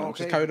told them. I've Okay.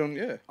 just carried on,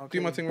 Okay.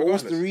 do my thing But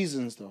regardless. what's the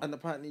reasons, though? And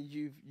apparently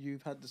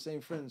you've had the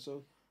same friend.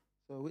 So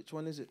which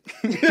one is it?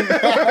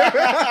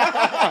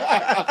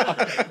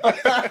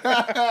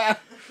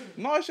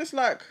 No, it's just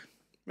like,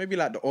 maybe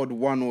like the odd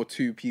one or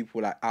two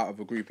people like out of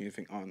a group and you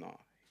think, oh, no,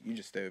 you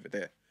just stay over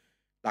there.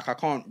 Like, I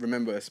can't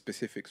remember a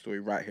specific story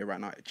right here, right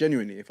now.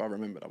 Genuinely, if I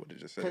remembered, I would have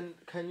just said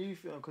it. Can you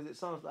feel? Because it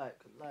sounds like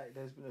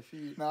there's been a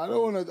few. No, I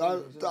don't want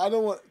to. I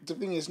don't want. The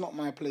thing is, it's not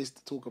my place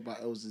to talk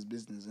about Els's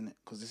business, innit?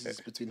 Because this is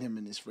between him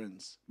and his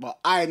friends. But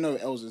I know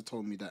Els has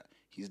told me that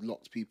he's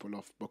locked people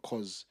off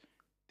because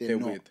they're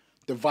not. weird.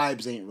 The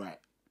vibes ain't right.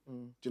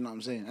 Do you know what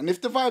I'm saying? And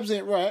if the vibes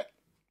ain't right,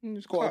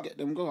 Just gotta cut. get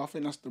them go. I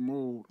think that's the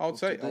moral. I'll of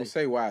say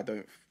today. why I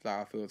don't like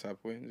I feel the type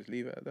of way and just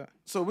leave it at that.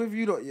 So with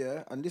you lot,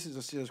 yeah, and this is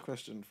a serious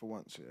question for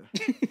once, yeah.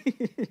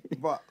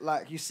 But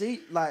like you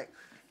see, like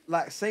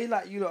say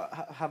like you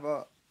lot have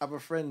a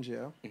friend,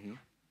 yeah,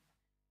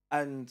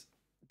 and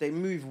they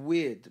move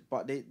weird,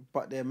 but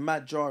they're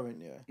mad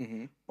jarring,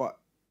 yeah. But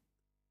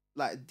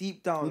like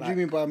deep down, What do you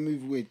mean by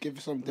move weird?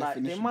 Give some like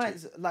definition.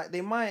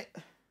 they might.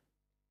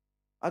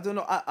 I don't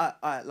know.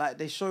 I like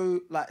they show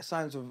like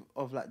signs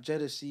of like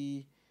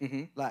jealousy,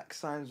 like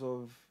signs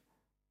of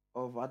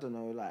I don't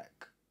know,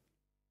 like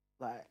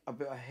a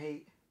bit of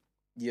hate.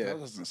 Yeah. That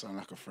doesn't sound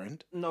like a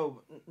friend.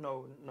 No.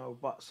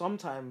 But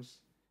sometimes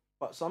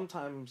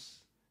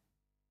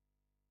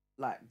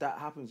like that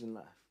happens in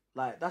life.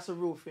 Like that's a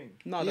real thing.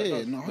 No, that Yeah,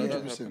 does. no, That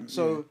does 100%. happen.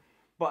 So,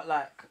 but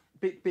like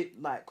big,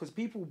 like, because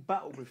people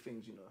battle with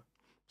things, you know.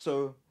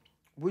 So,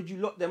 would you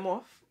lock them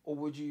off, or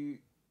would you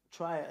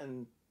try it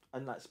and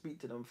like speak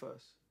to them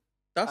first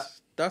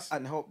That's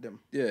and help them?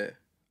 yeah.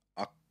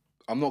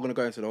 I'm not gonna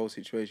go into the whole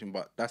situation,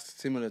 but that's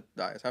similar.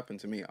 That has happened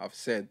to me. I've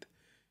said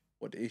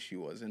what the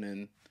issue was, and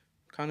then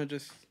kind of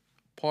just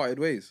parted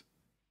ways.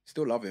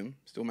 Still love him,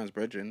 still man's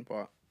brethren,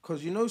 but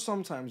Because you know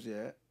sometimes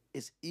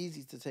it's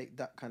easy to take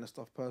that kind of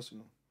stuff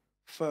personal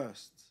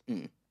first,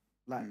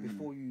 like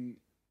before you,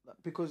 like,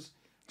 because.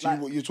 So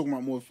Like, you're talking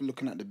about more of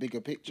looking at the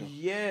bigger picture.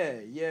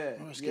 yeah.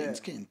 Oh, it's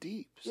getting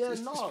deep. Yeah,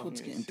 This no.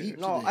 pod's getting deep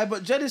No, today.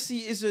 but jealousy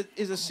is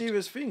a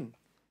serious thing.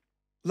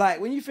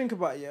 Like when you think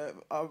about it,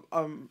 I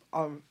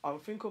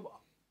think of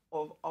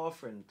our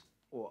friend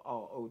or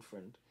our old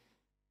friend.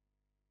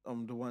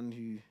 The one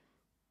who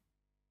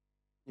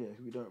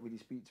we don't really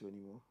speak to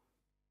anymore.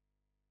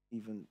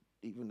 Even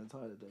the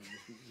Tyler don't really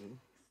speak to him.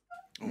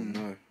 oh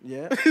no.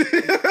 Yeah.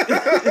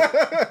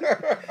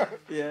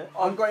 Yeah.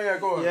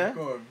 Go on. Yeah.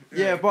 Go on.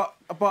 Yeah,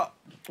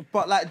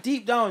 but like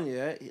deep down,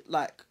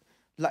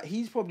 like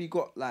he's probably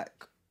got like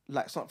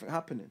something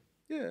happening.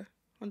 Yeah,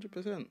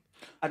 100%.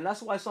 And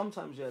that's why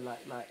sometimes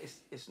like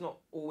it's not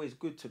always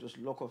good to just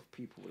lock off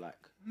people like.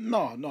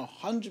 No,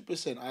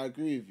 100%. I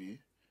agree with you,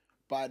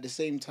 but at the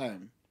same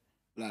time,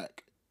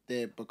 like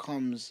there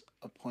becomes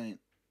a point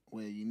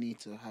where you need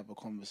to have a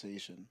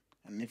conversation,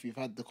 and if you've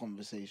had the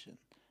conversation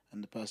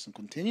and the person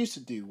continues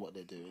to do what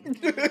they're doing,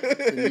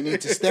 then you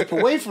need to step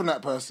away from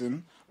that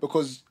person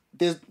because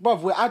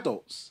we're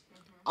adults.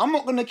 I'm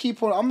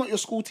not your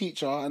school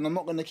teacher, and I'm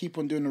not gonna keep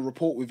on doing a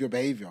report with your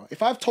behavior.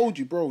 If I've told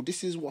you, bro,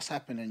 this is what's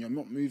happening, you're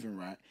not moving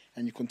right,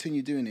 and you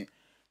continue doing it,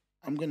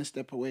 I'm gonna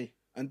step away.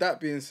 And that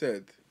being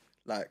said,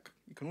 like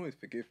you can always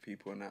forgive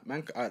people and that.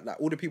 Man,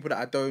 like all the people that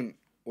I don't,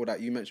 or that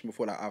you mentioned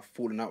before, that I've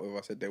fallen out with,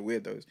 I said they're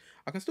weirdos.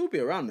 I can still be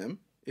around them.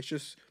 It's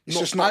just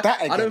not that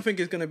I again. don't think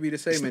it's gonna be the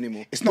same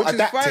anymore. it's not Which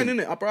is fine,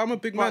 adapting. innit? Bro, I'm a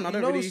big man. I But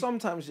you don't know really.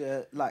 sometimes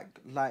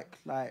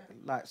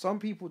like some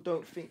people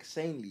don't think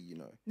sanely, you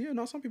know. Yeah,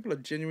 no. Some people are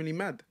genuinely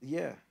mad.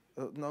 Yeah.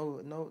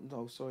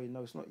 No, sorry,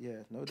 no, it's not.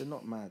 Yeah, no, they're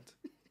not mad.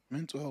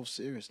 Mental health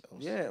serious.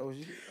 Else. Yeah. What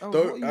are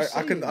Don't. you I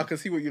can. saying? I can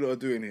see what you lot are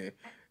doing here.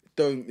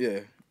 Don't.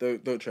 Yeah.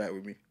 Don't try it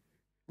with me.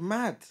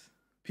 Mad.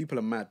 People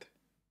are mad.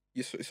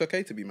 It's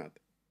okay to be mad.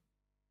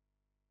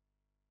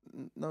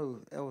 No,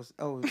 Els,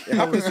 It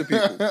happens to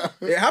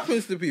people. It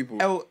happens to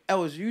people.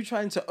 Els, you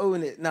trying to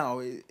own it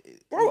now?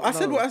 Bro, I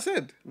said what I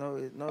said, No,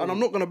 and I'm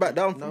not gonna back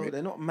down from No, it.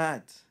 they're not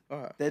mad.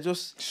 Alright. They're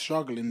just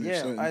Struggling with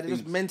certain they're things.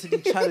 just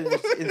mentally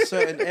challenged in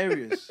certain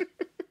areas.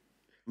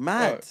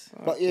 Mad.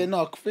 But yeah,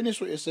 no,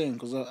 finish what you're saying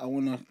because I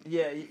wanna.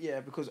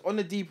 Yeah, because on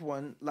the deep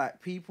one,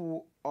 like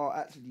people are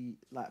actually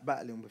like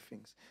battling with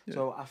things.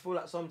 So I feel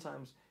like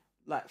sometimes,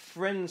 like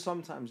friends,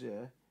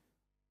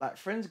 like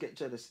friends get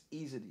jealous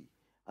easily,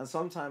 and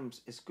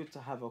sometimes it's good to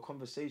have a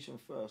conversation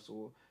first,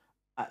 or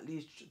at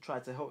least try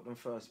to help them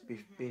first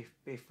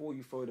before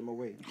you throw them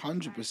away.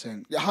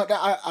 100%.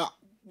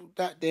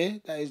 That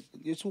is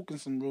you're talking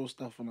some real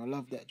stuff, and I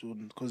love that,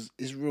 Jordan, because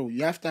it's real.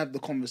 You have to have the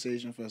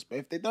conversation first, but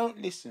if they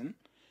don't listen,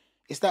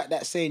 it's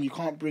that saying you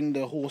can't bring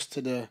the horse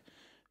to the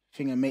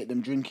thing and make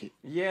them drink it.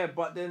 Yeah,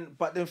 but then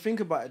think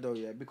about it though,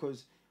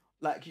 because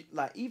like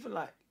even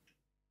like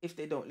if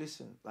they don't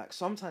listen, like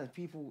sometimes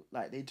people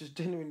like they just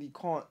genuinely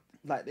can't,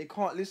 like they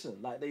can't listen,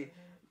 like they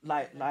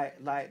like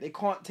they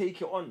can't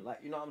take it on, like,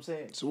 you know what I'm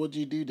saying? So what do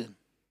you do then?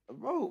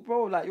 Bro,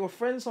 like your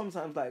friends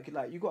sometimes like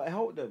you gotta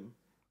help them,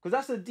 because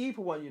that's a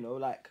deeper one, you know,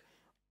 like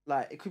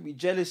it could be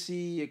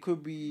jealousy, it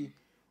could be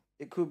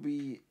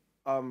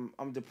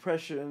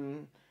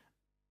depression,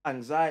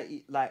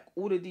 anxiety, like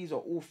all of these are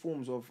all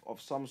forms of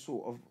some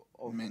sort of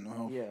Mental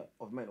health. Yeah,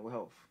 of mental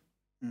health.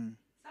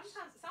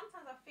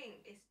 Sometimes I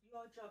think it's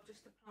your job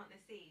just to plant the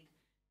seed.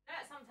 You know,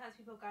 like sometimes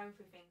people are going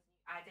through things,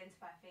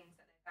 identify things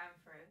that they're going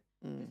through.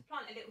 Just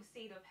plant a little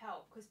seed of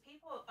help, because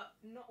people are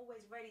not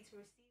always ready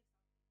to receive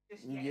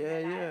just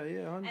yet in their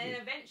life. 100. And then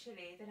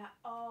eventually they're like,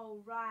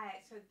 oh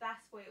right, so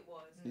that's what it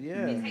was.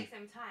 Yeah. It takes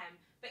them time.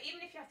 But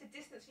even if you have to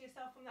distance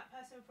yourself from that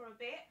person for a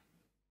bit,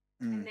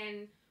 and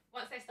then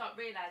once they start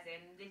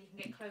realising, then you can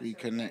get closer.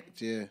 Reconnect,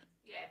 yeah.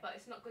 Yeah, but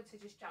it's not good to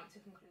just jump to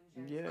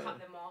conclusions, Yeah. cut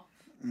them off.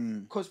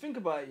 Because think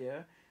about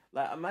it,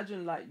 like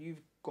imagine like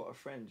you've got a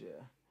friend,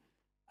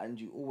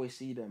 and you always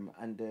see them,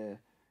 and they're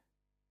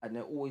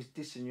always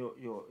dissing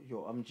your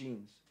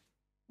genes,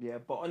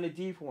 but on the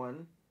deep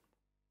one,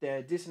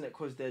 they're dissing it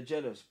because they're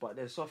jealous, but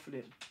they're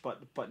suffering,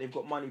 but they've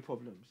got money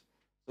problems,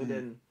 so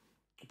then,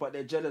 but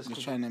they're jealous.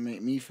 Just trying to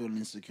make me feel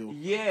insecure.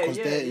 Yeah, 'cause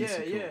they're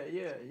insecure.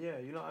 yeah.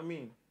 You know what I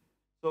mean?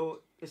 So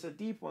it's a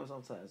deep one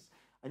sometimes,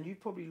 and you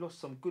probably lost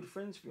some good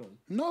friends, Fionn.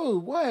 No,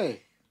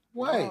 why?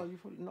 Why?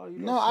 No, you lost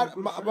No,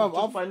 some good friends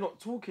just by not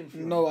talking.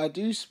 Fionn. No, I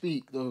do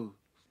speak though.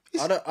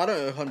 I don't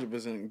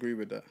 100% agree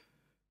with that.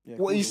 Yeah,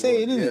 What are cool you she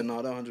saying, would. innit? Yeah, no,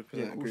 I don't 100%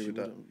 Yeah, cool agree she with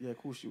that. wouldn't. Yeah,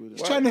 cool she would.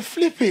 He's trying to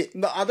flip it.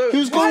 No, I don't. He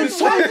was going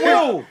so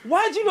well.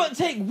 Why do you not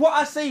take what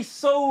I say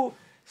so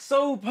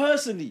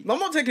personally? No, I'm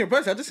not taking it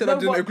personally. I just said No, I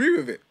didn't but- agree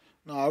with it.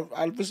 No,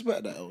 I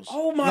respect that, Els.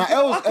 Oh my Nah, God,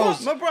 Els, I can't-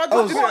 Els, No, bro, I just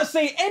Els, I can't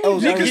say Els, anything. You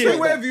can respect say that.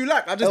 whatever you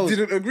like. I just Els,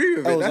 didn't agree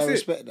with it. Els, I That's it.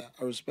 respect that.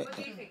 I respect What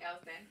do that. you think,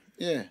 Els, then?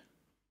 Yeah.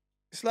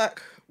 It's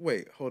like,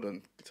 wait, hold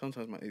on.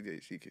 Sometimes my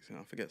ADHD kicks in.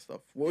 I forget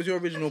stuff. What was your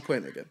original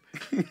point again?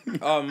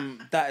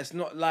 That it's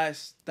not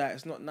nice. That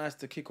it's not nice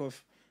to kick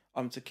off.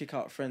 To kick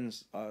out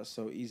friends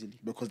so easily.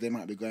 Because they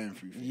might be going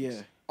through things.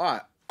 Yeah. All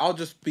right, I'll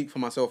just speak for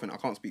myself and I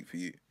can't speak for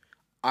you.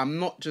 I'm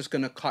not just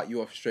going to cut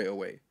you off straight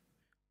away.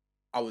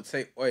 I would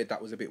say, oi, that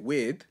was a bit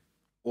weird.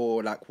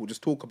 Or like, we'll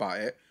just talk about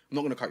it. I'm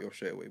not going to cut you off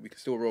straight away. We can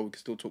still roll, we can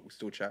still talk, we can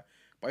still chat.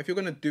 But if you're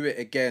going to do it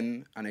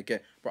again and again,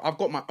 but I've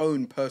got my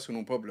own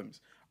personal problems.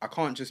 I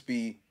can't just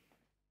be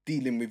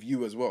dealing with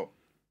you as well.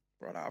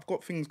 Bro, like, I've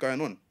got things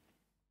going on.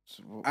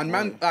 And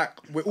man, like,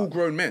 we're all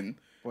grown men.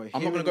 Boy,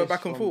 I'm not going to go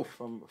back and forth.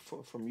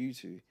 From you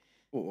two.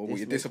 Or This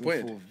you're makes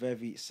disappointed. me feel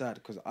very sad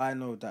because I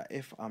know that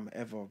if I'm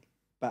ever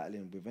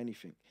battling with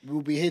anything,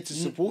 We'll be here to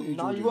support you,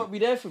 no, Jordan. you won't be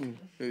there for me.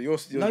 You're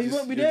No, you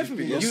won't be there for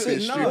me. You're You- sick.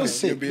 no, You're no,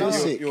 sick. You're You're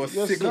sick. a You're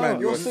sick sick. man.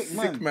 You're You're a sick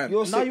man. No,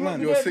 You're a sick you won't man.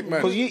 be You're a there sick for me.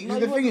 man. Because No, the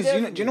you won't thing be is, there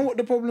do for you know me. what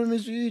the problem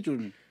is with you,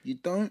 Jordan? You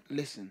don't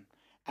listen.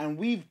 And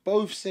we've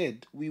both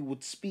said we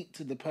would speak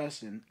to the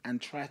person and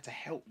try to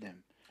help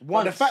them. But the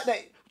Once. fact that,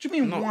 what do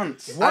you mean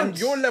once? And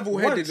you're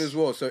level-headed Once. as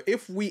well. So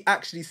if we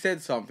actually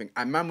said something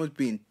and man was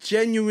being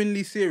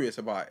genuinely serious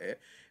about it,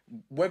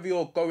 whether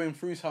you're going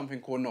through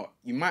something or not,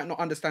 you might not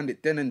understand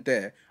it then and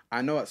there.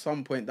 I know at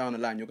some point down the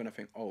line you're gonna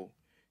think, oh,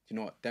 you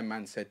know what, them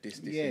man said this,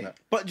 Yeah. and that.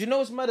 But you know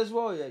what's mad as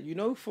well, yeah? You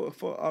know,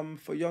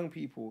 for young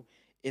people,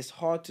 it's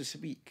hard to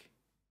speak.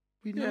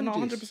 We Yeah, know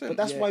no, this. 100%. But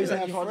that's Yeah, why we it's have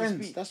actually hard to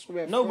friends. speak. That's why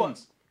we have No,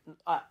 friends.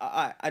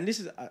 but and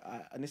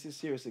this is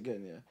serious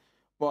again, yeah.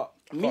 But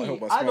can't me, help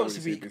but I smile don't when you say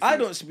speak. it's I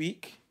serious. don't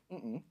speak.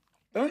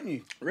 Don't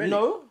you?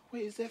 No.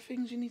 Wait, is there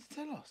things you need to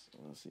tell us?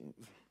 I'll see.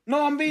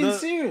 No, I'm being No.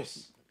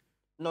 serious.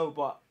 No,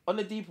 but on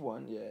the deep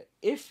one, yeah.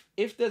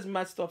 If there's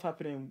mad stuff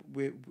happening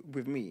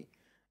with me,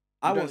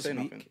 I don't won't say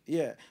speak. nothing.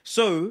 Yeah.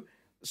 So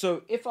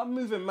if I'm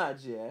moving mad,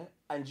 yeah,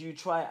 and you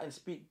try and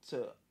speak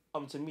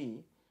to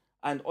me,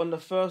 and on the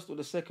first or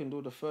the second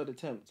or the third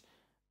attempt,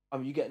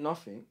 you get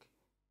nothing,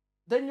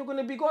 then you're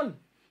gonna be gone.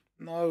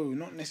 No,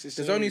 not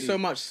necessarily. There's only so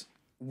much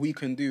we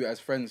can do as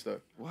friends, though.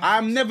 Wow. I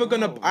am never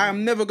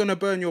gonna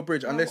burn your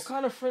bridge Man, unless what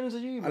kind of friends are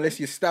you? Man? unless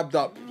you're stabbed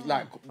up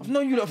like I've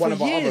known you lot one for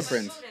of our other years.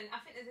 friends. Jordan, I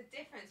think there's a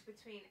difference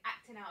between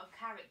acting out of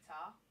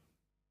character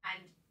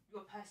and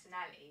your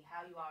personality,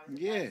 how you are as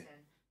a Yeah. person.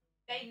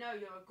 They know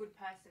you're a good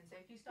person, so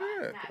if you start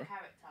Yeah, acting out bro. of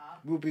character,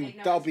 We'll be. they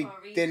know That'll it's be. for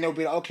a reason. Then they'll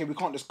be like, okay, we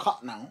can't just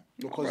cut now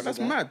because Bro, of that's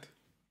that. mad.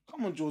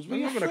 Come on, George. We're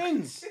We're not your gonna-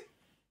 friends.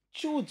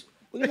 George,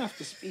 we're gonna have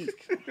to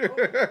speak. We're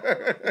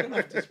gonna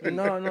have to speak.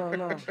 No,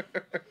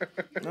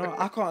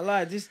 I can't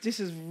lie. This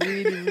has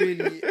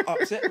really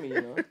upset me.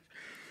 You know.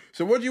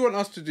 So what do you want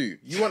us to do?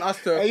 You want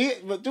us to?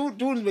 But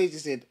Jordan's basically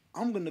said,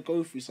 I'm gonna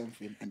go through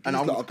something, and these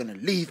I'm- lot are gonna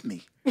leave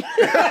me.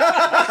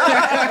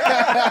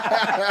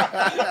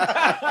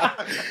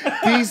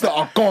 These that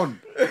are gone.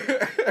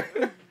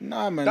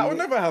 Nah, man. That would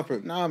never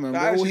happen. Nah, man.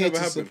 That We're all actually here never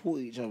to happened.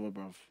 support each other,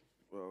 bruv.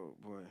 Well,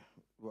 boy.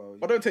 Well.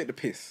 But don't take the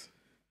piss.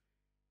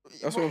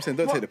 That's what I'm saying.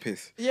 Don't take the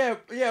piss. Yeah,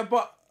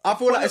 but I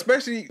feel like,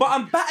 especially, But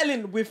I'm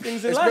battling with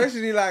things in life.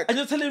 especially like, And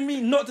you're telling me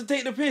not to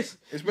take the piss.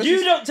 Especially-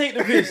 You don't take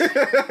the piss.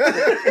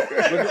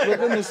 We're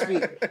gonna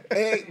speak.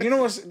 You know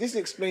what? This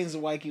explains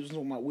why he keeps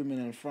talking about women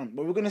in front.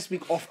 But we're gonna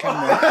speak off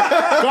camera,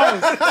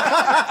 guys.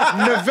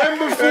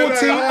 November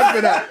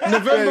 14th.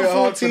 November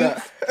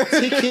 14th.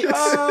 Tickets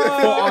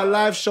for our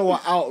live show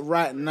are out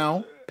right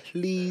now.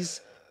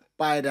 Please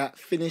buy that.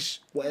 Finish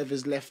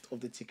whatever's left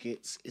of the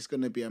tickets. It's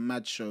gonna be a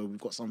mad show.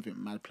 We've got something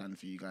mad planned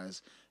for you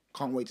guys.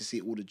 Can't wait to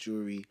see all the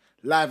jewelry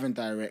live and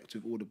direct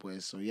with all the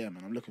boys. So yeah,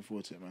 man, I'm looking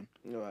forward to it, man.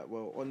 All right,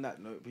 well, on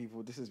that note,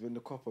 people, this has been the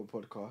Copper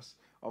Podcast,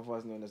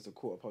 otherwise known as the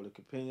Court of Public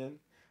Opinion.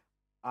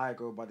 I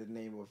go by the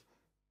name of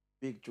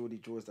Big Geordie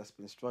George that's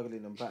been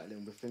struggling and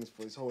battling with things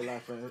for his whole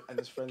life, and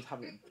his friends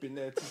haven't been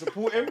there to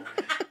support him.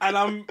 And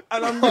I'm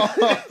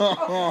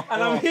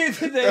here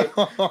today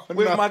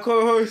with my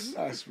co-host.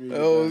 That's really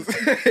oh, bad.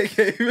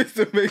 okay,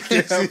 Mr. Make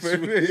It This is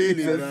Happen. really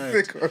He's a bad.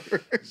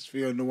 sicko. It's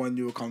Theo, the one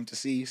you will come to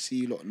see. See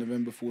you lot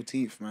November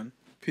 14th, man.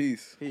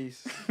 Peace.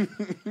 Peace.